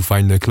be hard to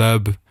find a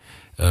club,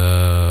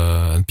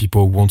 and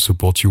people won't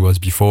support you as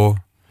before.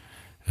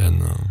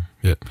 And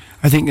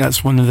I think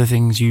that's one of the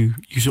things you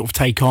sort of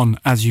take on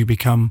as you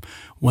become,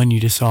 when you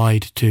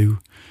decide to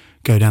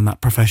go down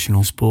that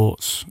professional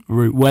sports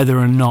route, whether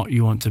or not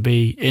you want to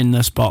be in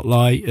the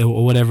spotlight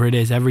or whatever it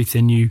is.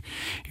 Everything you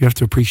have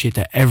to appreciate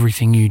that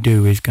everything you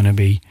do is going to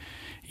be,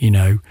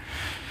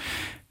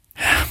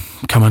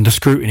 come under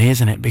scrutiny,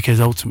 isn't it? Because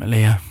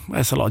ultimately,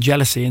 there's a lot of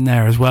jealousy in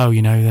there as well.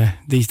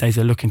 These days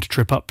they're looking to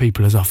trip up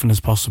people as often as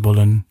possible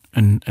and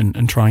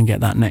try and get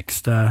that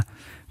next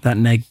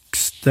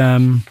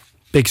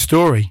big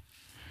story.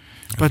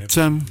 But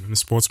the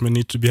sportsmen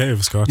need to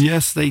behave, Scott.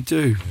 Yes, they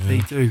do. Yeah. They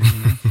do.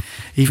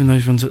 Even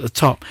those ones at the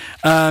top.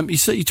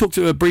 You talked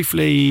to her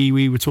briefly.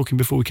 We were talking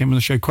before we came on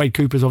the show. Quade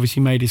Cooper's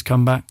obviously made his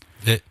comeback.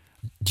 Yeah.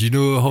 Do you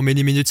know how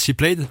many minutes he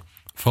played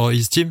for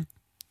his team?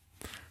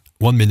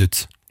 1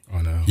 minute.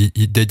 Oh no.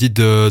 They did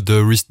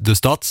the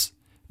starts,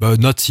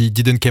 but he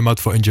didn't come out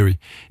for injury.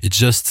 It's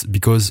just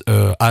because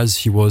as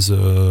he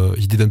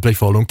didn't play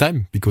for a long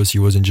time because he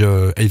was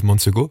injured 8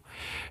 months ago.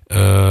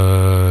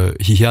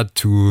 He had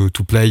to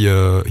play.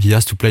 He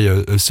has to play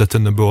a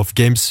certain number of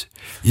games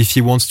if he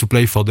wants to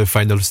play for the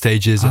final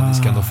stages and this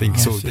kind of thing.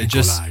 Yes, so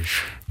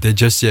they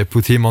just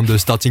put him on the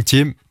starting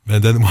team,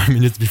 and then 1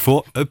 minute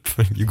before,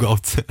 you go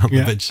out on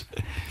the bench.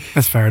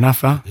 That's fair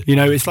enough, huh?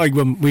 It's like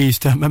when we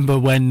used to remember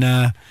back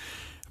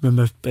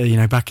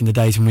in the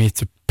days when we had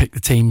to pick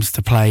the teams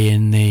to play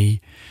in the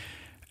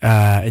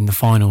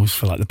finals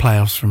for like the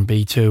playoffs from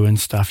B2 and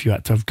stuff. You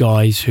had to have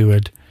guys who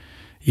had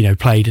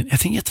played. I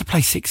think you had to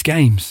play 6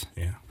 games.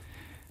 Yeah.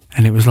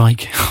 And it was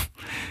like,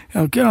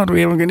 oh God, we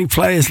haven't got any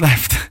players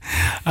left.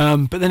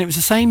 But then it was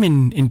the same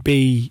in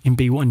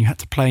B1. You had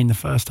to play in the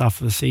first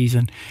half of the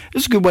season. It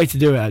was a good way to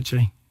do it,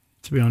 actually.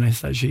 To be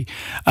honest, actually,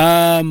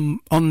 on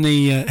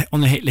the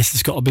hit list,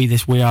 there's got to be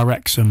this We Are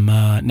Wrexham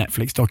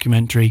Netflix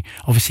documentary.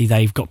 Obviously,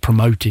 they've got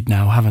promoted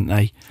now, haven't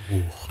they?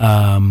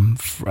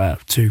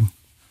 To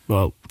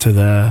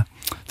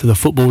the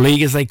Football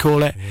League, as they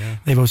call it. Yeah.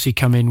 They've obviously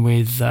come in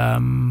with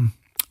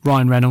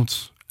Ryan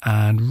Reynolds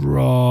and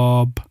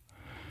Rob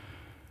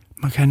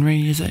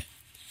McHenry, is it?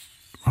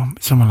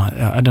 Someone like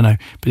that, I don't know.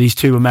 But these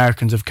 2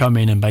 Americans have come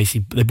in and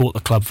basically they bought the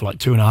club for like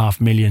 $2.5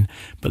 million,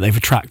 but they've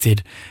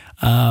attracted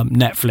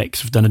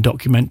Netflix have done a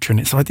documentary on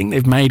it, so I think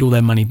they've made all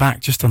their money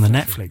back just on the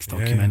Netflix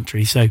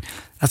documentary. So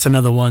that's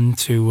another one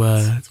to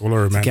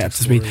get up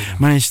to speed.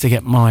 Managed to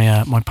get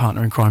my my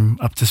partner in crime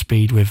up to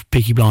speed with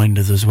Peaky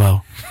Blinders as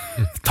well.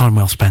 Time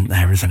well spent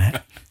there, isn't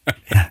it?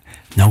 Yeah,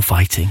 no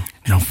fighting.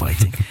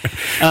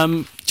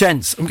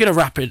 Gents, I'm going to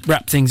wrap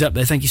things up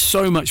there. Thank you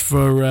so much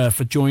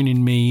for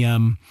joining me.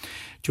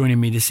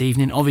 Joining me this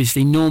evening.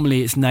 Obviously,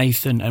 normally it's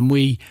Nathan, and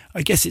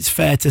I guess it's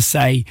fair to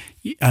say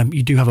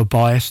you do have a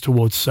bias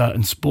towards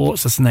certain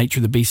sports. That's the nature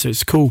of the beast. So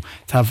it's cool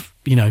to have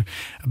a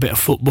bit of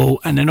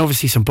football, and then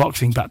obviously some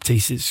boxing.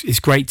 Baptiste, it's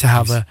great to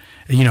have a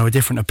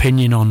different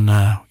opinion on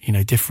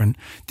different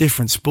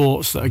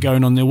sports that are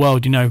going on in the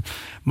world.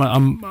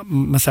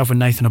 Myself and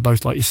Nathan are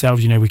both like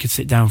yourselves. We could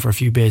sit down for a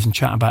few beers and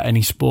chat about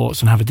any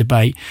sports and have a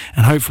debate,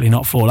 and hopefully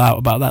not fall out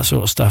about that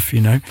sort of stuff.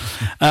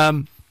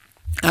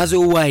 As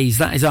always,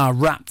 that is our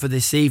wrap for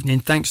this evening.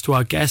 Thanks to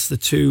our guests, the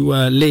 2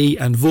 Lee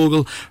and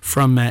Vogel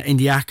from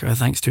Indiaca.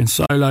 Thanks to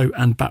Ntsolo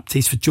and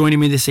Baptiste for joining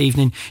me this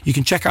evening. You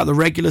can check out the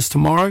regulars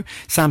tomorrow.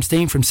 Sam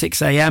Steen from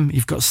 6 a.m.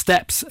 You've got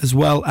Steps as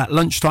well at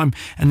lunchtime.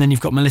 And then you've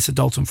got Melissa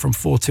Dalton from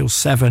 4 till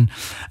 7.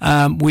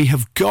 We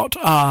have got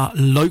our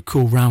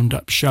local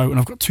roundup show. And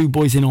I've got 2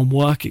 boys in on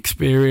work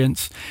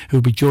experience who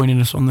will be joining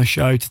us on the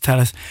show to tell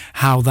us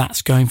how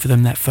that's going for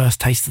them, their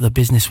first taste of the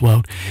business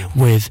world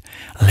with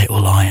Little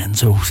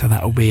Lions. So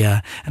that'll be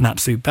an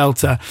absolute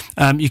belter.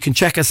 You can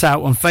check us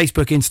out on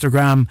Facebook,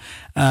 Instagram,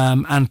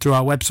 and through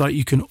our website.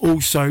 You can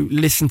also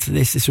listen to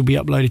this. This will be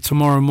uploaded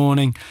tomorrow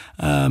morning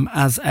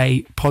as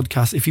a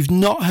podcast. If you've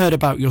not heard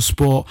about your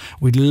sport,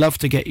 we'd love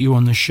to get you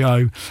on the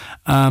show.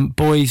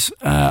 Boys,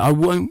 I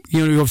won't,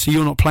 obviously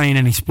you're not playing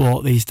any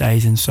sport these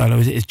days in solo.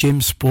 Is it a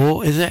gym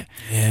sport, is it?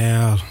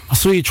 Yeah. I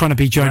saw you trying to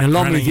be Jonah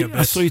Lomu.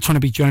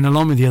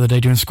 The other day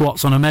doing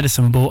squats on a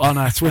medicine ball, on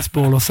a Swiss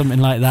ball or something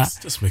like that.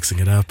 Just mixing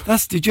it up.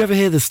 Did you ever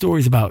hear the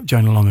stories about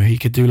Jonah Lomu? He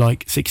could do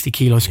like 60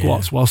 kilo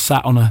squats while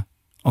sat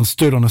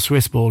stood on a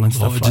Swiss ball and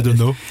stuff. I didn't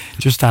know.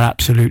 Just that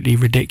absolutely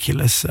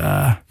ridiculous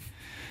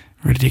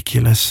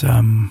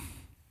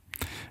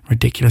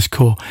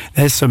core.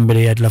 There's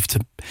somebody I'd love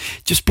to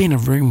just be in a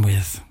room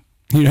with.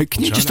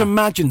 Can you just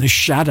imagine the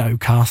shadow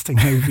casting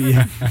over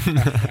you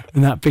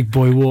when that big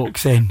boy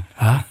walks in?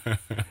 Huh?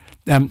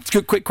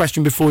 Quick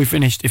question before we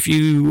finished. If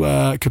you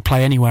could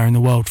play anywhere in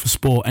the world for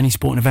sport, any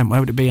sport and event, where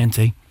would it be,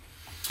 NT?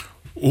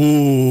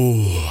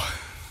 Oh,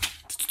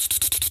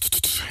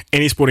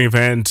 any sporting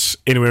event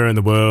anywhere in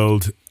the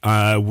world,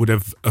 I would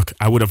have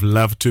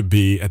loved to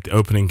be at the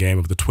opening game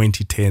of the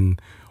 2010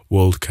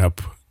 World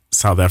Cup,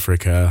 South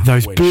Africa.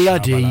 Those when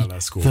bloody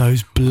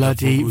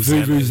vuvuzelas.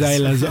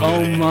 vuvuzelas.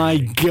 Oh my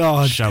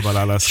God.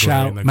 Shabalala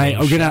scoring. Mate,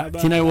 I'm gonna. Do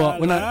you know what?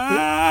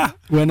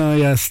 When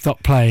I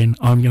stop playing,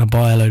 I'm gonna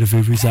buy a load of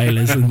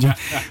vuvuzelas, and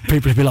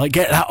people will be like,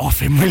 "Get that off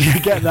him, will you?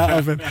 Get that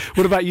off him."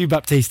 What about you,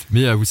 Baptiste?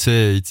 Me, I would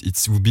say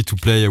it would be to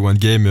play one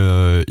game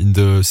in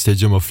the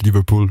stadium of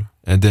Liverpool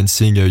and then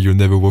sing "You'll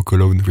Never Walk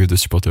Alone" with the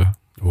supporter.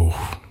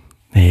 Oh.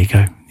 There you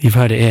go. You've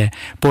heard it here.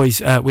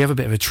 Boys, we have a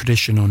bit of a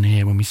tradition on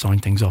here when we sign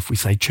things off. We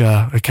say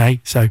chur, okay?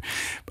 So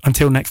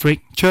until next week,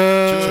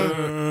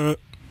 chur.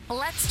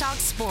 Let's talk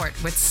sport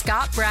with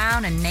Scott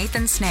Brown and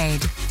Nathan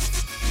Snade.